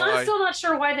as to Because why. I'm still not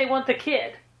sure why they want the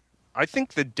kid. I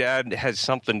think the dad has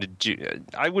something to do.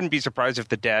 I wouldn't be surprised if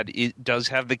the dad does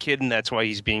have the kid, and that's why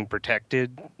he's being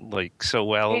protected so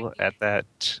well at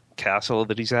that castle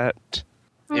that he's at.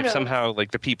 If somehow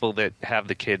the people that have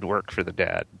the kid work for the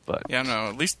dad, but Yeah, no.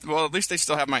 At least they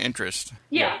still have my interest.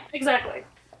 Yeah, exactly.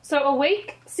 So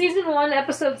Awake, Season 1,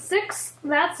 Episode 6,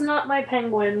 That's Not My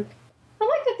Penguin. I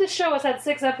like that this show has had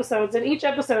 6 episodes, and each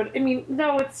episode,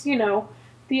 though it's,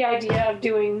 the idea of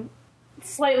doing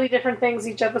slightly different things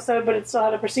each episode, but it still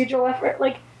had a procedural effort.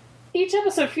 Each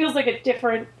episode feels like a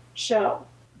different show.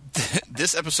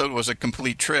 This episode was a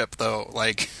complete trip, though.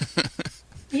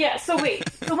 Yeah, so wait.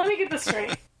 So let me get this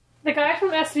straight. The guy from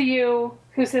SVU,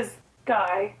 who's his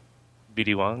guy...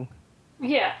 BD Wong?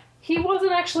 Yeah. He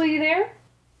wasn't actually there?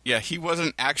 Yeah, he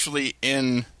wasn't actually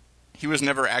in... He was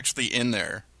never actually in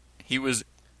there. He was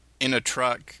in a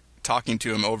truck talking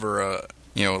to him over a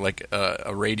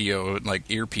radio,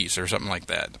 earpiece or something like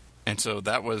that. And so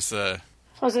that was... Oh,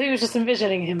 so he was just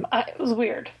envisioning him. It was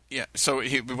weird. Yeah, so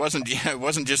it wasn't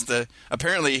just the...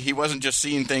 Apparently, he wasn't just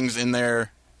seeing things in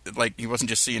there... he wasn't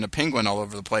just seeing a penguin all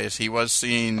over the place. He was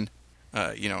seeing,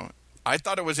 I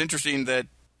thought it was interesting that,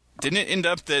 didn't it end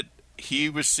up that he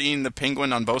was seeing the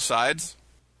penguin on both sides?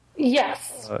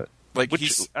 Yes.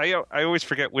 I always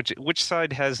forget which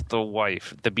side has the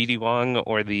wife, the BD Wong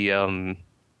or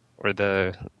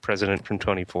the president from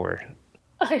 24.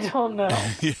 I don't know.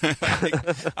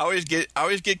 I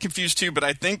always get confused too, but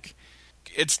I think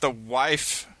it's the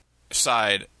wife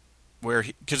side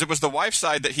because it was the wife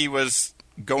side that he was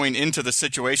going into the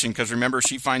situation, because remember,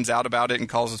 she finds out about it and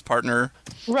calls his partner.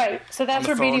 Right. So that's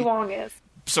where BD Wong is.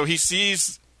 So he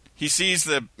sees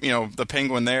the the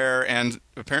penguin there, and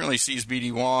apparently sees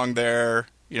BD Wong there,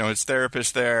 his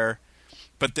therapist there.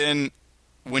 But then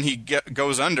when he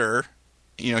goes under,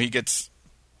 he gets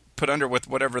put under with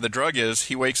whatever the drug is.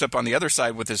 He wakes up on the other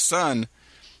side with his son,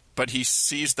 but he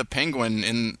sees the penguin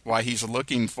in why he's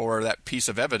looking for that piece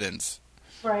of evidence.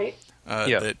 Right.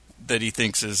 That he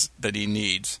thinks is that he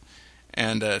needs.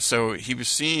 And so he was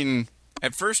seeing,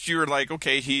 at first you were like,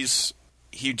 okay, he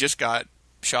just got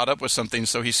shot up with something,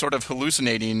 so he's sort of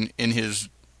hallucinating in his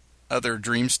other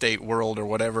dream state world or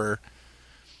whatever.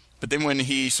 But then when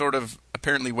he sort of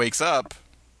apparently wakes up,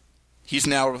 he's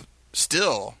now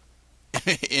still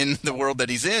in the world that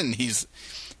he's in. He's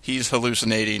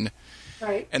hallucinating.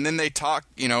 Right. And then they talk,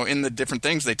 in the different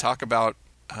things, they talk about,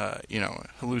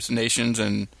 hallucinations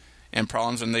and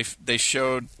problems, and they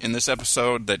showed in this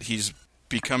episode that he's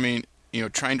becoming,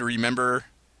 trying to remember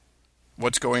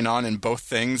what's going on in both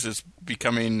things is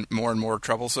becoming more and more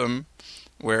troublesome,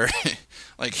 where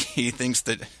he thinks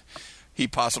that he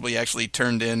possibly actually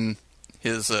turned in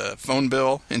his phone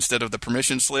bill instead of the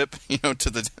permission slip,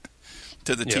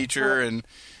 to the teacher,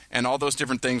 and all those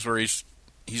different things where he's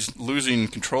losing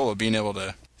control of being able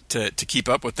to keep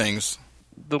up with things.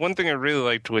 The one thing I really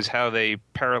liked was how they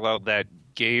paralleled that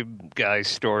Gabe guy's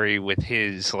story with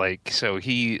his, so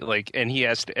he, and he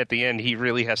has to, at the end, he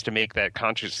really has to make that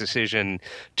conscious decision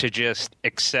to just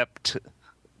accept,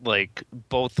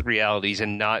 both realities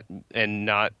and not,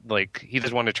 he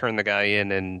doesn't want to turn the guy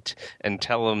in and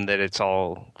tell him that it's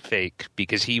all fake,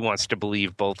 because he wants to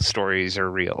believe both stories are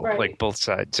real, right. Both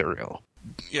sides are real.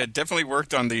 Yeah, it definitely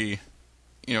worked on the,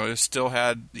 it still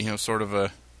had, sort of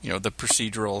a, the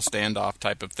procedural standoff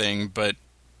type of thing, but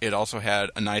it also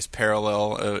had a nice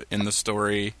parallel in the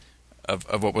story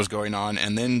of what was going on,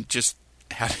 and then just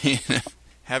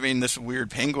having this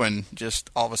weird penguin just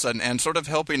all of a sudden, and sort of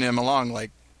helping him along,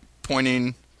 like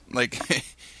pointing, like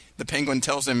the penguin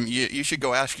tells him, you should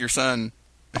go ask your son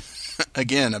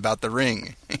again about the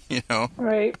ring, you know?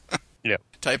 Right. Yeah.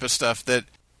 Type of stuff that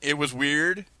it was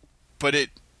weird, but it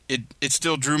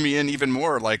still drew me in even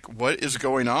more. Like, what is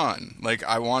going on? Like,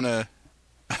 I want to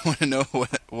know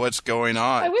what's going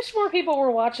on. I wish more people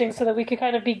were watching so that we could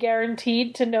kind of be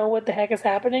guaranteed to know what the heck is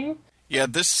happening. Yeah,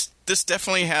 this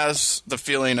definitely has the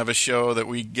feeling of a show that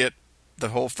we get the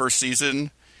whole first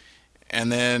season,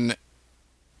 and then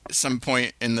at some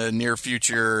point in the near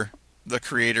future, the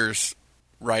creators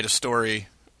write a story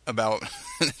about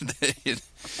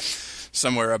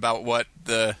somewhere about what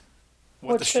the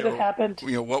should have happened.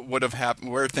 You know, what would have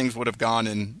happened, where things would have gone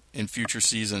in future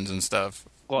seasons and stuff.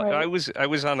 Well, Right. I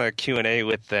was on a Q&A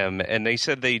with them, and they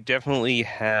said they definitely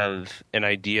have an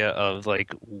idea of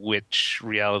like which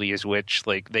reality is which.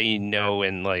 Like they know,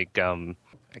 and like I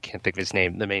can't think of his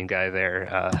name, the main guy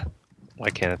there. Why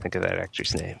can't I think of that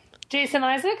actor's name? Jason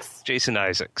Isaacs? Jason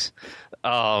Isaacs.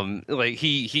 Like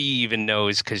he even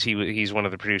knows because he's one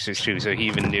of the producers too, so he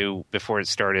even knew before it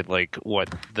started like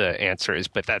what the answer is.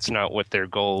 But that's not what their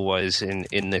goal was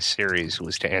in this series,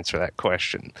 was to answer that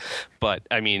question. But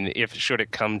I mean, if should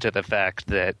it come to the fact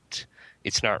that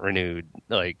it's not renewed,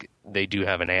 like they do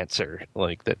have an answer,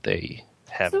 like that they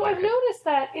have. So I've noticed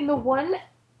that in the one,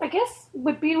 I guess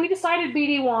we decided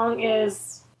BD Wong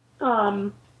is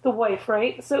the wife,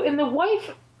 right? So in the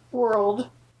wife world,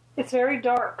 it's very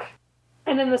dark.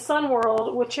 And in the Sun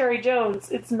world with Cherry Jones,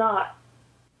 it's not.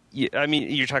 Yeah, I mean,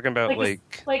 you're talking about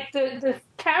like the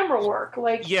camera work,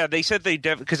 like yeah. They said they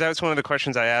because that was one of the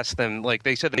questions I asked them. Like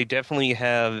they said they definitely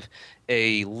have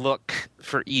a look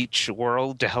for each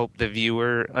world to help the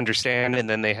viewer understand, and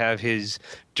then they have his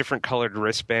different colored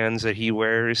wristbands that he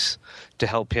wears to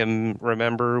help him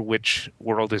remember which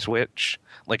world is which.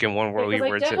 Like in one world, he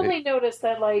wears I definitely noticed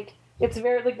that like it's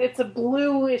very like it's a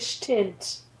bluish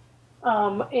tint.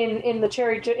 In the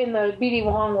BD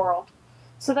Wong world,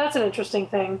 so that's an interesting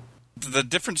thing. The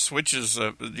different switches,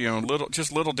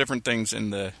 little different things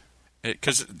in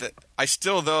because I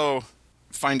still though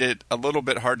find it a little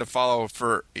bit hard to follow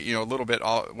for a little bit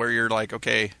where you're like,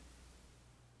 okay,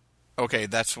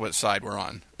 that's what side we're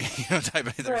on. Type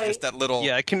of, there's just that little.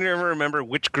 Yeah, I can never remember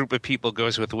which group of people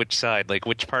goes with which side, like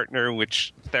which partner,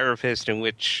 which therapist, and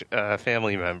which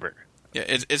family member. Yeah,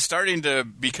 it's starting to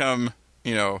become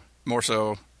more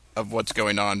so of what's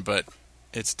going on, but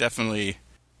it's definitely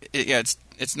it's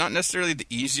not necessarily the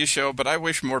easiest show, but I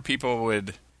wish more people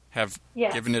would have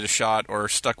given it a shot or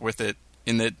stuck with it,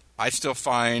 in that I still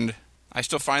find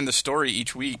the story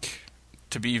each week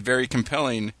to be very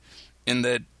compelling, in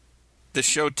that the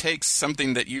show takes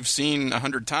something that you've seen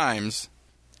 100 times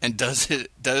and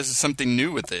does something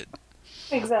new with it.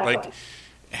 Exactly. Like,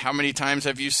 how many times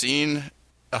have you seen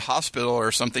a hospital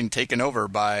or something taken over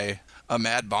by a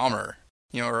mad bomber,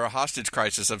 or a hostage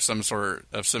crisis of some sort,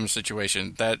 of some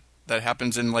situation that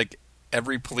happens in like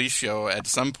every police show at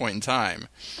some point in time.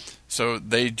 So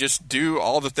they just do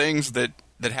all the things that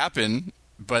happen,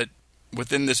 but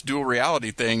within this dual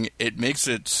reality thing, it makes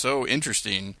it so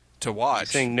interesting to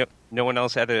watch. You're saying no one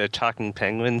else added a talking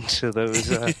penguin to those?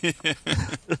 Well,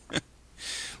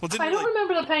 I don't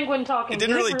remember the penguin talking. It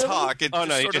didn't really talk. It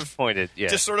just pointed. Yeah,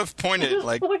 just sort of pointed,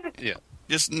 like yeah.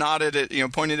 Just nodded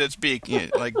at, pointed its beak,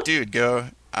 like, dude, go.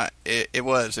 It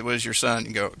was your son.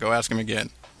 Go ask him again.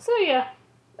 So yeah,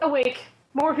 awake.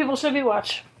 More people should be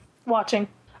watching.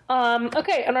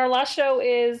 Okay, and our last show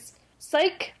is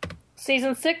Psych,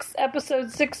 Season 6,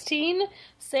 Episode 16,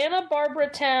 Santa Barbara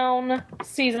Town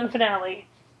Season Finale.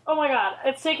 Oh my god,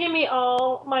 it's taking me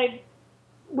all my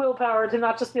willpower to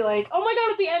not just be like, oh my god,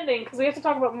 it's the ending, because we have to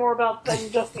talk about more about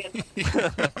than just the ending.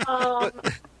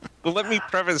 Well, let me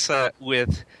preface that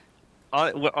with,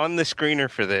 on the screener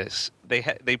for this, they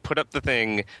put up the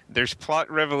thing, there's plot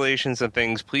revelations and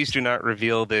things, please do not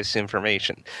reveal this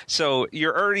information. So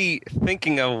you're already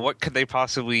thinking of what could they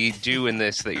possibly do in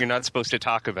this that you're not supposed to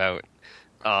talk about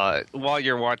while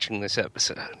you're watching this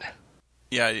episode.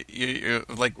 Yeah, you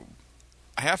like,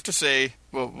 I have to say,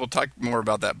 we'll talk more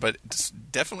about that, but it's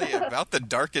definitely about the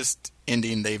darkest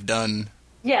ending they've done.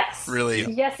 Yes.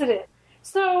 Really. Yes, it is.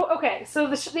 So, okay, so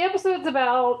the episode's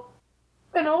about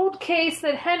an old case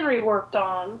that Henry worked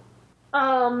on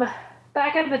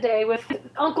back in the day with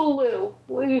Uncle Lou.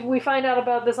 We find out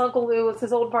about this Uncle Lou was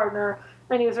his old partner,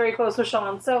 and he was very close with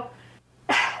Sean. So,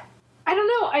 I don't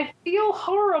know, I feel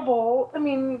horrible,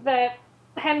 that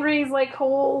Henry's,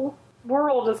 whole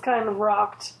world is kind of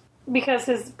rocked because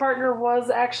his partner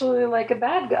was actually, a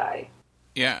bad guy.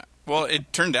 Yeah, Well,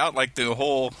 it turned out like the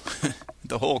whole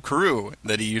the whole crew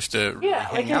that he used to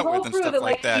hang out with and stuff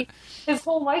like that. His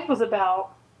whole life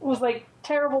was like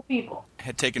terrible people.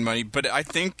 Had taken money, but I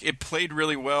think it played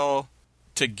really well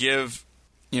to give,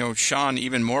 Sean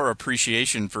even more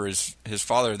appreciation for his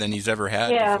father than he's ever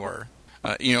had before.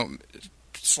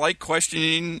 Slight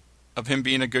questioning of him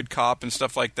being a good cop and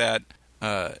stuff like that.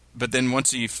 But then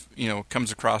once he,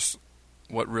 comes across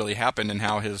what really happened and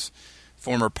how his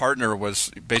former partner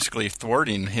was basically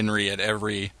thwarting Henry at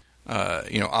every,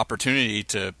 opportunity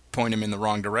to point him in the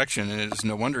wrong direction, and it's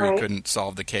no wonder he couldn't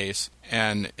solve the case.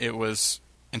 And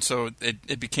so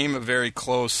it became a very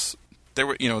close. There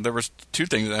was two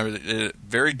things that were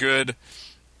very good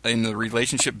in the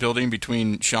relationship building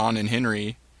between Sean and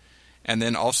Henry, and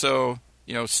then also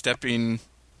stepping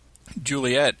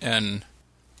Juliet and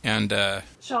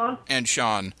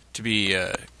Sean to be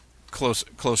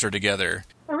closer together.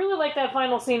 I really like that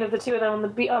final scene of the two of them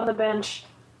on the bench,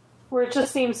 where it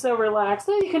just seems so relaxed.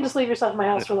 You can just leave yourself in my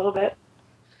house for a little bit.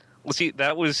 Well, see,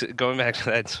 that was going back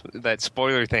to that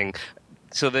spoiler thing.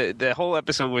 So the whole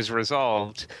episode was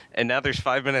resolved, and now there's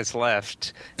 5 minutes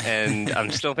left, and I'm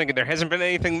still thinking there hasn't been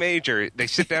anything major. They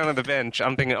sit down on the bench.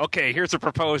 I'm thinking, okay, here's a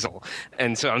proposal.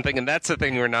 And so I'm thinking that's the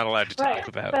thing we're not allowed to talk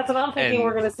about. That's what I'm thinking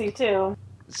we're going to see, too.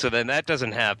 So then that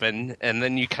doesn't happen, and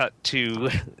then you cut to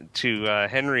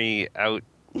Henry out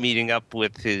meeting up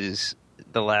with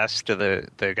the last of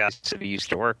the guys that he used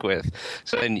to work with.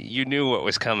 So then you knew what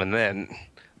was coming then,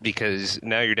 because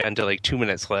now you're down to like 2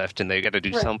 minutes left, and they got to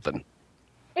do something.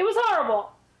 It was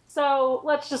horrible. So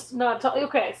let's just not talk.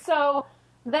 Okay, so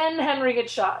then Henry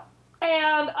gets shot.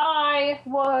 And I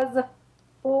was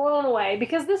blown away,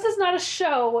 because this is not a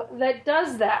show that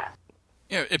does that.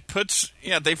 Yeah,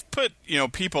 they've put,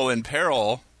 people in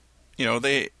peril.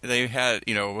 They had,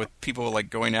 with people like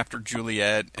going after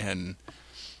Juliet and,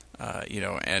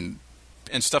 and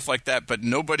stuff like that. But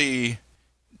nobody's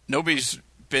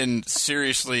been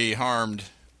seriously harmed.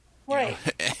 Right.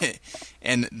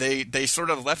 And they sort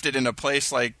of left it in a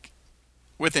place like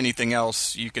with anything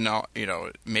else, you can,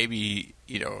 maybe,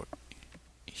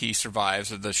 he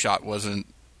survives, or the shot wasn't,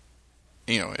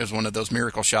 it was one of those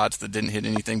miracle shots that didn't hit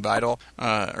anything vital,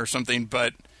 or something,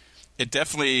 but it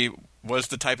definitely was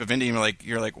the type of ending like,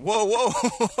 you're like, whoa,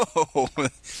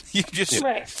 you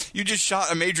just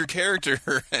shot a major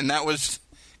character, and that was,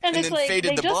 and it's then like,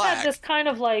 faded to black. They just had this kind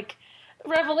of like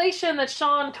revelation that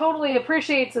Sean totally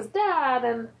appreciates his dad,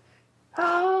 and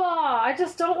I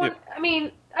just don't want. I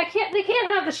mean, they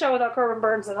can't have the show without Corbin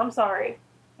Burnson. I'm sorry.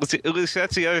 At least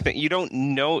that's the other thing. You don't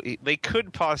know. They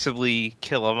could possibly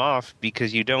kill him off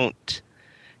because you don't.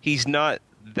 He's not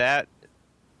that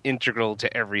integral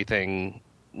to everything.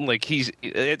 Like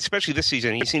especially this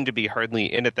season, he seemed to be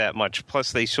hardly in it that much.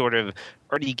 Plus, they sort of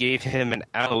already gave him an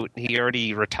out. He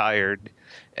already retired,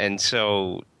 and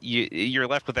so you're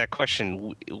left with that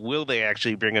question: will they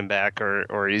actually bring him back,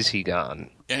 or is he gone?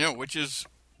 I know, which is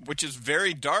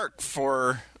very dark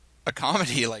for a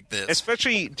comedy like this.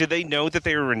 Especially, do they know that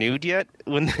they were renewed yet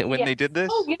when they did this?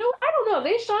 Oh, I don't know.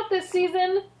 They shot this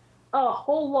season a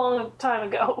whole long time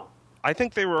ago. I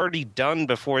think they were already done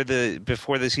before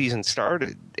the season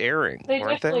started airing. They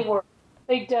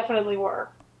definitely were.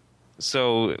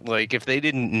 So, like, if they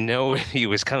didn't know he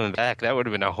was coming back, that would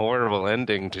have been a horrible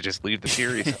ending to just leave the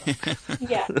series.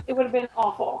 Yeah, it would have been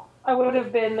awful. I would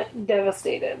have been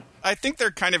devastated. I think they're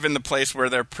kind of in the place where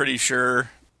they're pretty sure.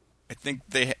 I think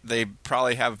they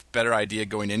probably have a better idea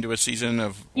going into a season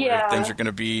of where things are going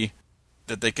to be,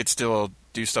 that they could still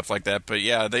do stuff like that. But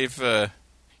yeah, they've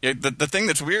the thing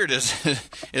that's weird is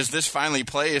this finally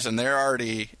plays, and they're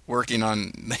already working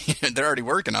on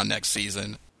next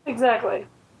season. Exactly.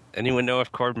 Anyone know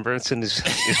if Corbin Burnson is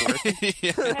working?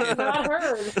 I have not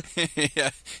heard.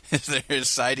 Yeah, is there a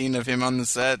sighting of him on the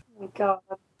set? Oh my God.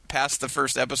 Past the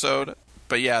first episode,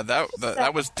 but yeah,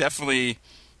 that was definitely.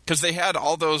 Because they had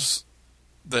all those,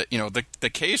 the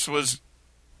case was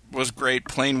great,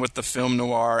 playing with the film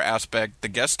noir aspect. The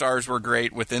guest stars were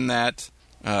great within that.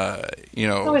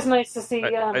 It's always nice to see.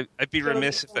 I'd be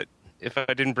remiss if I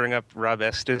didn't bring up Rob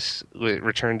Estes,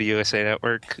 Return to USA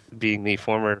Network, being the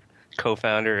former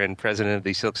co-founder and president of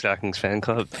the Silk Stockings fan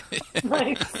club.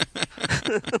 Nice.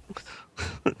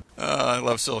 I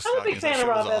love Silk Stockings. I'm a big fan of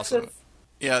Rob Estes.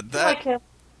 Yeah, that. I like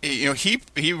him.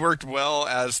 He worked well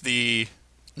as the.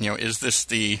 Is this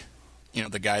the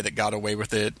guy that got away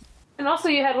with it? And also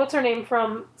you had, what's her name,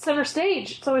 from Center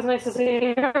Stage. It's always nice to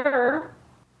see her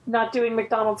not doing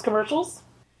McDonald's commercials.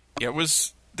 Yeah, it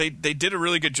was, they did a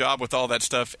really good job with all that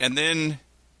stuff. And then,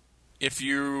 if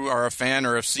you are a fan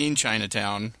or have seen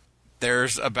Chinatown,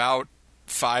 there's about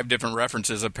 5 different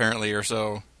references, apparently, or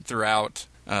so, throughout.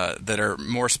 that are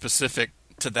more specific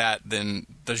to that than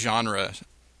the genre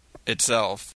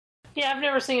itself. Yeah, I've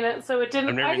never seen it, so it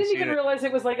didn't. I didn't even realize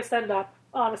it was like a stand-up.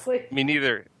 Honestly, Me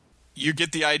neither. You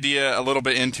get the idea a little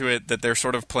bit into it that they're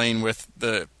sort of playing with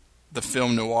the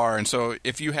film noir, and so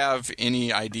if you have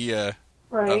any idea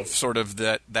of sort of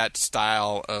that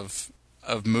style of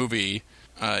movie,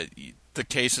 the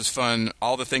case is fun.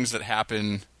 All the things that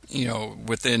happen,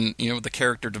 within the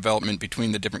character development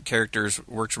between the different characters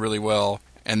works really well,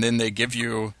 and then they give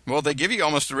you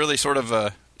almost really sort of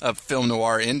a film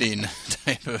noir ending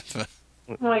type of.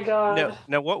 Oh my god!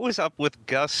 Now, what was up with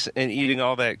Gus and eating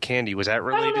all that candy? Was that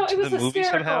related to the movie hysterical.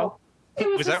 somehow?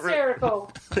 It was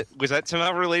hysterical. Was that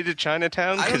somehow related to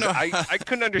Chinatown? I don't know. I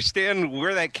couldn't understand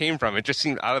where that came from. It just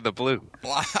seemed out of the blue.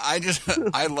 Well,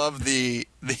 I love the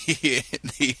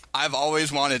I've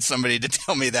always wanted somebody to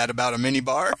tell me that about a mini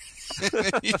bar.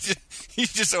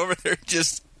 he's just over there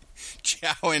just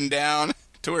chowing down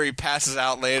to where he passes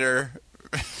out later.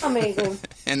 Amazing.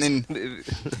 And then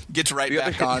gets right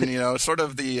back on, sort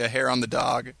of the hair on the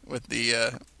dog with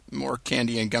the more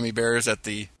candy and gummy bears at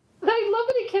the... I love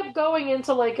that he kept going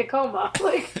into, like, a coma.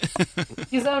 Like,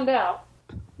 he zoned out.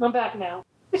 I'm back now.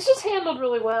 It's just handled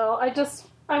really well.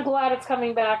 I'm glad it's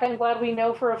coming back. I'm glad we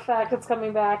know for a fact it's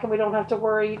coming back, and we don't have to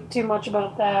worry too much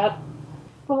about that.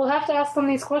 But we'll have to ask them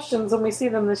these questions when we see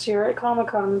them this year at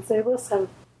Comic-Con and say, listen,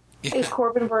 is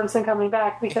Corbin Burnson coming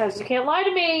back? Because you can't lie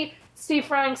to me, Steve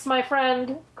Franks, my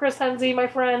friend, Chris Hensey, my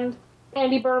friend,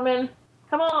 Andy Berman.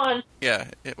 Come on. Yeah,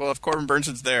 well, if Corbin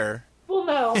Burnson's there... We'll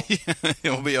know.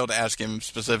 You'll be able to ask him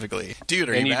specifically. Dude,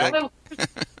 are you back?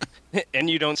 And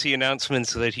you don't see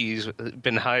announcements that he's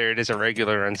been hired as a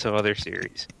regular on some other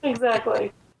series.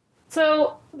 Exactly.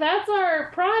 So that's our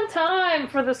prime time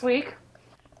for this week.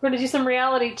 We're going to do some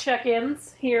reality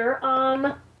check-ins here.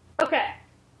 Okay.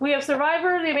 We have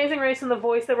Survivor, The Amazing Race, and The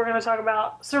Voice that we're going to talk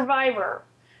about. Survivor.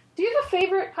 Do you have a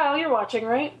favorite? Kyle, you're watching,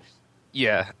 right?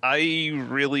 Yeah, I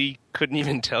really couldn't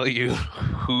even tell you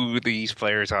who these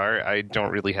players are. I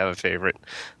don't really have a favorite.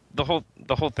 The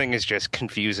whole thing is just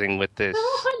confusing with this. They're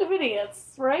all kind of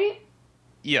idiots, right?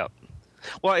 Yeah.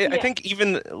 Well, I think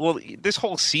this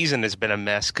whole season has been a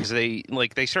mess because they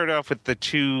started off with the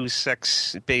 2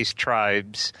 sex-based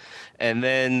tribes, and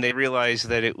then they realized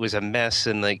that it was a mess,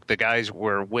 and the guys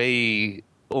were way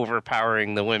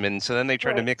overpowering the women. So then they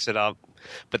tried to mix it up.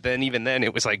 But then even then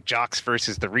it was like jocks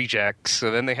versus the rejects.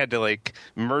 So then they had to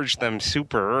merge them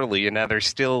super early, and now they're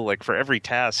still for every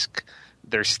task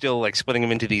they're still splitting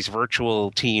them into these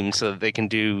virtual teams so that they can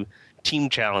do team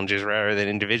challenges rather than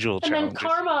individual challenges. And then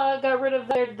Karma got rid of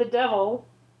the devil.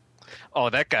 Oh,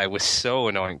 that guy was so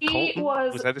annoying. Colton?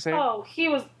 Was that his name? Oh, he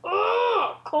was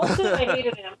Colton, I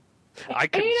hated him. I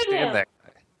couldn't stand that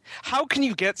guy. How can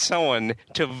you get someone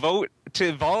to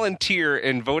volunteer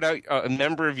and vote out a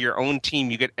member of your own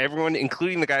team? You get everyone,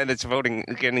 including the guy that's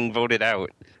getting voted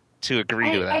out, to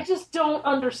agree to that. I just don't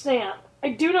understand. I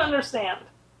do not understand.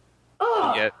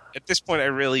 Ugh. Yeah, at this point, I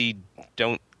really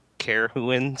don't care who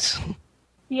wins.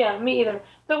 Yeah, me either.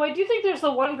 Though I do think there's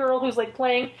the one girl who's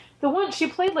playing she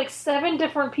played 7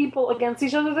 different people against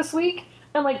each other this week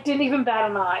and didn't even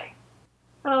bat an eye.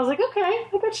 And I was like, okay,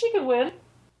 I bet she could win.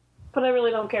 But I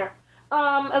really don't care.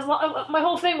 My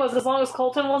whole thing was as long as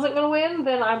Colton wasn't going to win,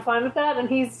 then I'm fine with that. And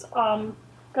he's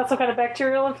got some kind of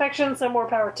bacterial infection, so more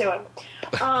power to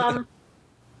him.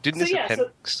 Didn't his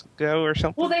appendix go or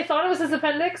something? Well, they thought it was his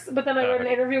appendix, but then I read an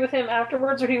interview with him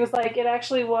afterwards where he was like, it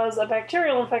actually was a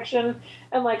bacterial infection,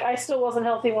 and I still wasn't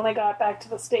healthy when I got back to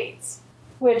the States,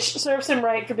 which serves him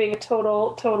right for being a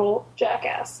total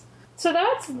jackass. So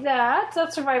that's that.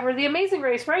 That's Survivor. The Amazing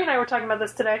Race. Ray and I were talking about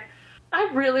this today.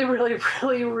 I really, really,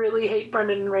 really, really hate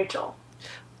Brendan and Rachel.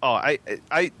 Oh, I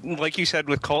like you said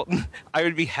with Colton, I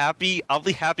would be happy. I'll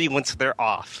be happy once they're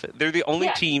off. They're the only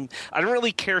team. I don't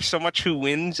really care so much who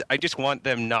wins. I just want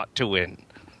them not to win.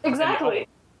 Exactly.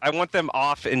 I want them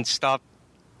off and stop.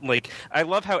 I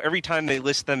love how every time they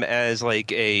list them as a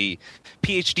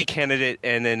PhD candidate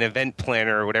and an event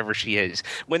planner or whatever she is,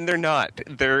 when they're not.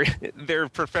 They're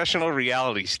professional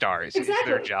reality stars. Exactly. It's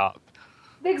their job.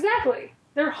 Exactly.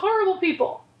 They're horrible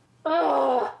people.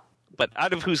 Ugh. But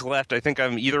out of who's left, I think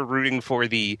I'm either rooting for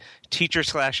the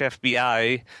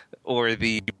teacher/FBI or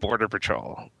the Border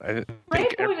Patrol. Ray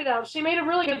pointed out, she made a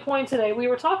really good point today. We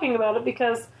were talking about it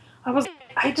because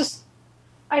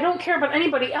I don't care about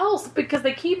anybody else because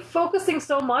they keep focusing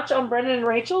so much on Brendan and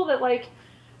Rachel that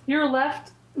you're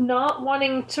left not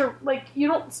wanting to, you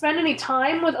don't spend any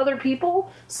time with other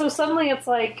people. So suddenly it's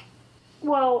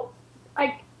well,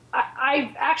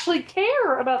 I actually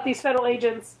care about these federal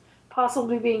agents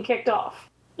possibly being kicked off.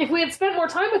 if we had spent more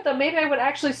time with them, maybe I would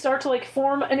actually start to, like,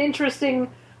 form an interesting,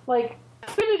 like,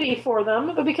 affinity for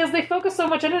them. But because they focus so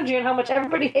much energy on how much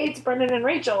everybody hates Brendan and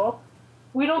Rachel,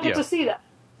 we don't get to see that.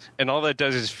 And all that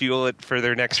does is fuel it for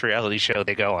their next reality show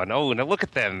they go on. Oh, now look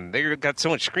at them. They got so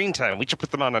much screen time. We should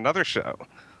put them on another show.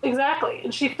 Exactly.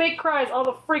 And she fake cries all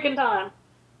the freaking time.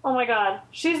 Oh my god.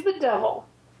 She's the devil.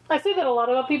 I say that a lot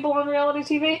about people on reality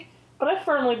TV, but I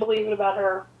firmly believe it about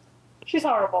her. She's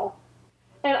horrible.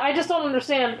 And I just don't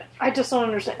understand. I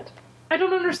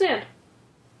don't understand.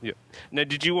 Yeah. Now,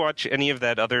 did you watch any of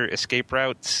that other Escape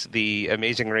Routes, the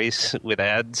Amazing Race with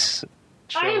ads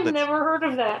show? I have never heard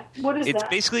of that. What is that? It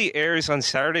basically airs on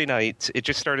Saturday nights. It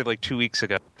just started like 2 weeks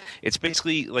ago. It's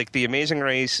basically like the Amazing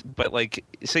Race, but like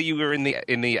say you were in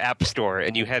the App Store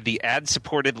and you had the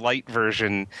ad-supported light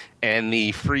version and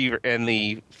the free and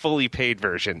the fully paid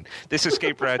version. This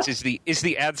Escape Routes is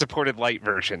the ad-supported light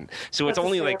version. So it's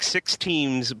only like 6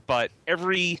 teams, but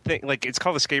everything like it's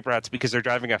called Escape Routes because they're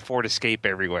driving a Ford Escape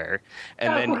everywhere.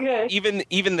 And then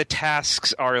even the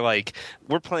tasks are like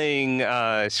we're playing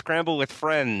Scramble with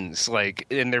Friends, like,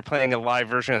 and they're playing a live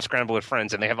version of Scramble with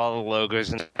Friends, and they have all the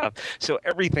logos and stuff. So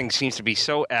everything seems to be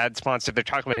so ad sponsored. They're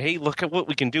talking about, hey, look at what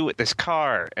we can do with this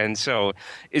car, and so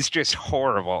it's just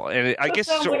horrible. And I guess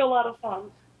sounds like a lot of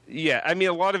fun. Yeah, I mean,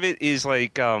 a lot of it is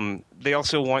like they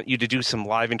also want you to do some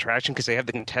live interaction because they have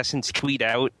the contestants tweet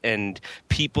out, and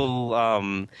people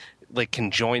like can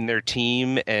join their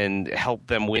team and help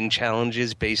them win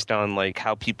challenges based on like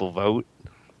how people vote.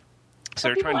 So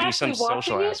they're trying to do some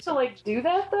social aspect. To like do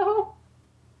that though?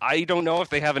 I don't know if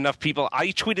they have enough people. I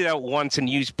tweeted out once and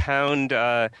used pound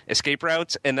escape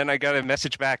routes, and then I got a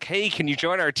message back, hey, can you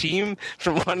join our team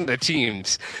from one of the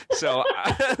teams? So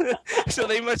so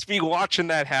they must be watching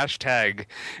that hashtag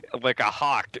like a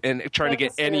hawk and trying to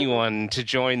get anyone to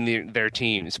join their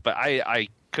teams. But I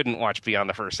couldn't watch beyond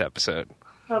the first episode.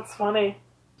 That's funny.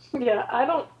 Yeah,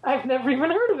 I've never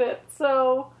even heard of it,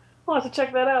 so I'll have to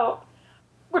check that out.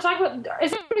 We're talking about,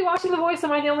 is everybody watching The Voice?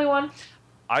 Am I the only one?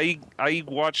 I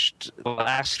watched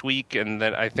last week, and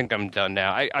then I think I'm done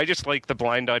now. I just like the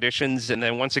blind auditions, and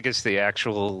then once it gets to the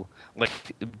actual like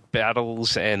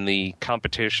battles and the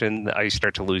competition, I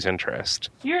start to lose interest.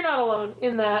 You're not alone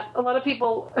in that. A lot of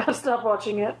people have stopped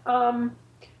watching it. I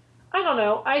don't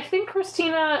know. I think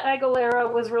Christina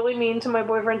Aguilera was really mean to my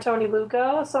boyfriend Tony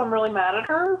Luca, so I'm really mad at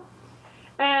her.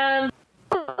 And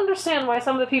I don't understand why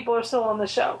some of the people are still on the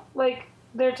show. Like,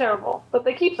 they're terrible, but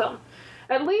they keep them.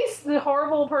 At least the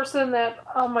horrible person that,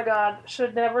 oh my god,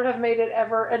 should never have made it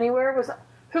ever anywhere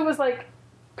who was like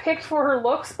picked for her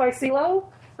looks by CeeLo.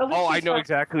 Oh, I know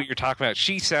exactly what you're talking about.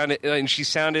 She sounded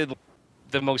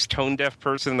the most tone deaf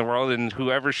person in the world, and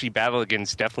whoever she battled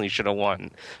against definitely should have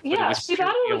won. Yeah, she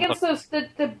battled against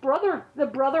the brother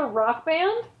rock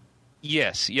band.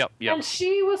 Yes, yep. And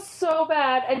she was so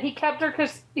bad, and he kept her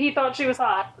because he thought she was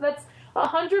hot. That's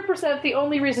 100% the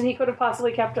only reason he could have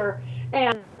possibly kept her.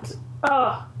 And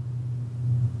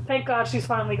thank God she's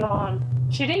finally gone.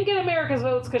 She didn't get America's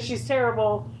votes because she's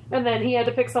terrible, and then he had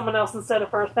to pick someone else instead of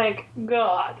her. Thank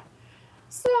God.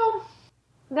 So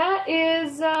that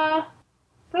is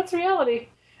that's reality.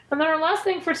 And then our last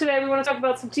thing for today, we want to talk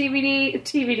about some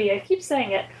TVD. I keep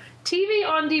saying it. TV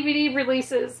on DVD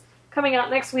releases coming out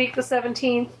next week, the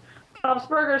 17th. Bob's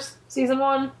Burgers, season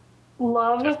 1.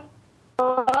 Love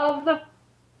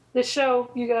this show,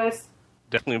 you guys.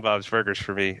 Definitely Bob's Burgers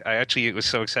for me. I actually was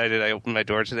so excited. I opened my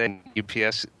door today at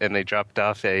UPS, and they dropped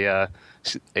off a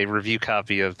review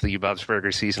copy of the Bob's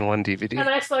Burgers season 1 DVD. And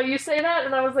I saw you say that,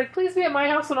 and I was like, please be at my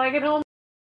house when I get home.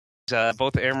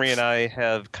 Both Amrie and I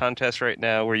have contests right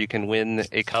now where you can win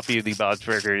a copy of the Bob's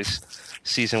Burgers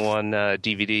season 1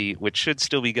 DVD, which should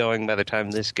still be going by the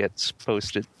time this gets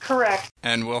posted. Correct.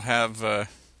 And we'll have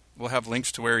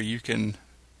links to where you can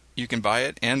buy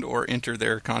it and or enter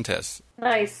their contests.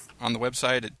 Nice. On the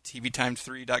website at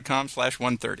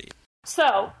tvtimes3.com/130.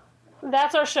 So,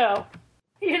 that's our show.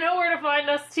 You know where to find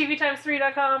us,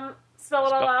 tvtimes3.com. Spell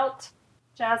it all out.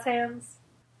 Jazz hands.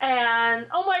 And,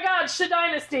 oh my god,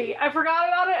 Shadynasty. I forgot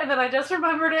about it, and then I just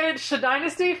remembered it.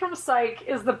 Shadynasty from Psych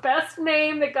is the best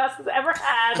name that Gus has ever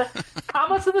had.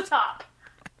 Comma to the top.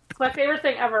 It's my favorite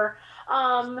thing ever.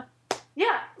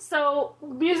 Yeah, so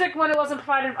music when it wasn't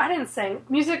provided... I didn't sing.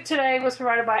 Music today was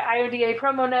provided by IODA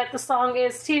PromoNet. The song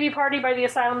is TV Party by the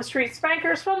Asylum Street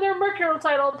Spankers from their Mercurial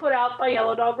title put out by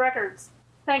Yellow Dog Records.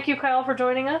 Thank you, Kyle, for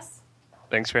joining us.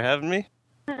 Thanks for having me.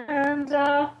 And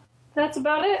that's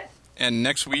about it. And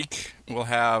next week, we'll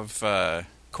have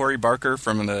Corey Barker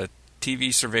from the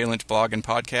TV Surveillance blog and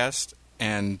podcast,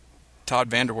 and Todd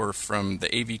Vanderwerf from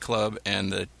the AV Club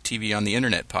and the TV on the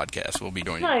Internet podcast will be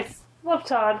joining. Nice. Love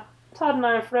Todd. Todd and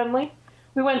I are friendly.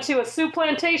 We went to a soup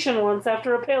plantation once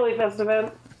after a Paley Fest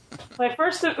event. It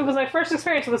was my first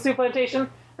experience with a soup plantation,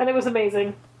 and it was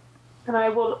amazing. And I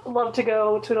would love to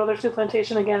go to another soup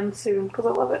plantation again soon, because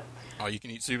I love it. Oh, you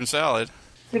can eat soup and salad.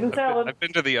 Soup and salad. I've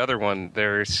been to the other one,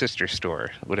 their sister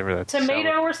store, whatever that's. Tomato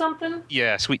salad. or something?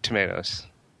 Yeah, sweet tomatoes.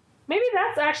 Maybe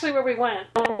that's actually where we went.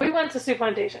 We went to soup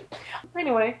plantation.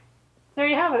 Anyway, there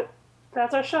you have it.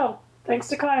 That's our show. Thanks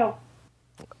to Kyle.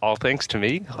 All thanks to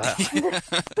me? Wow.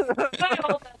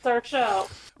 Kyle, that's our show.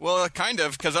 Well, kind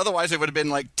of, because otherwise it would have been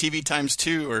like TV times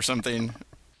 2 or something.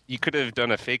 You could have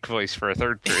done a fake voice for a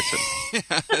third person.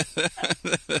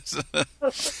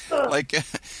 like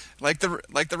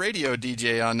the radio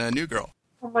DJ on New Girl.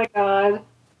 Oh my god.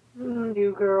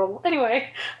 New girl.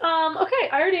 Anyway, okay,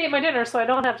 I already ate my dinner, so I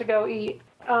don't have to go eat.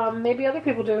 Maybe other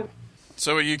people do.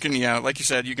 So you can, like you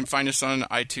said, you can find us on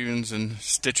iTunes and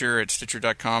Stitcher at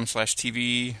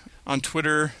stitcher.com/TV, on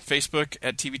Twitter, Facebook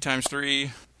at TV times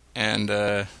 3, and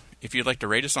if you'd like to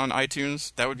rate us on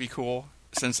iTunes, that would be cool.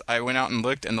 Since I went out and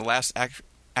looked, and the last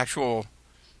actual,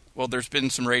 well, there's been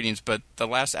some ratings, but the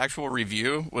last actual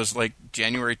review was like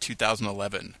January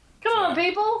 2011. Come on,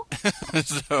 people!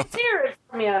 So, Let's hear it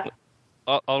from you.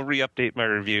 I'll re-update my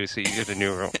review so you get a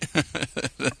new roll.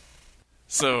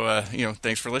 So,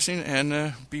 thanks for listening,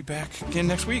 and be back again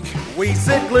next week. We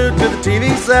sit glued to the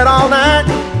TV set all night.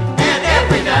 And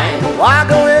every day, Why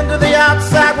go into the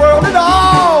outside world at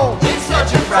all? it's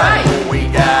such a fright. We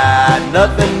got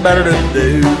nothing better to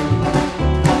do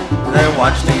than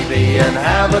watch TV and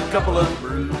have a couple of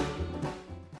brews.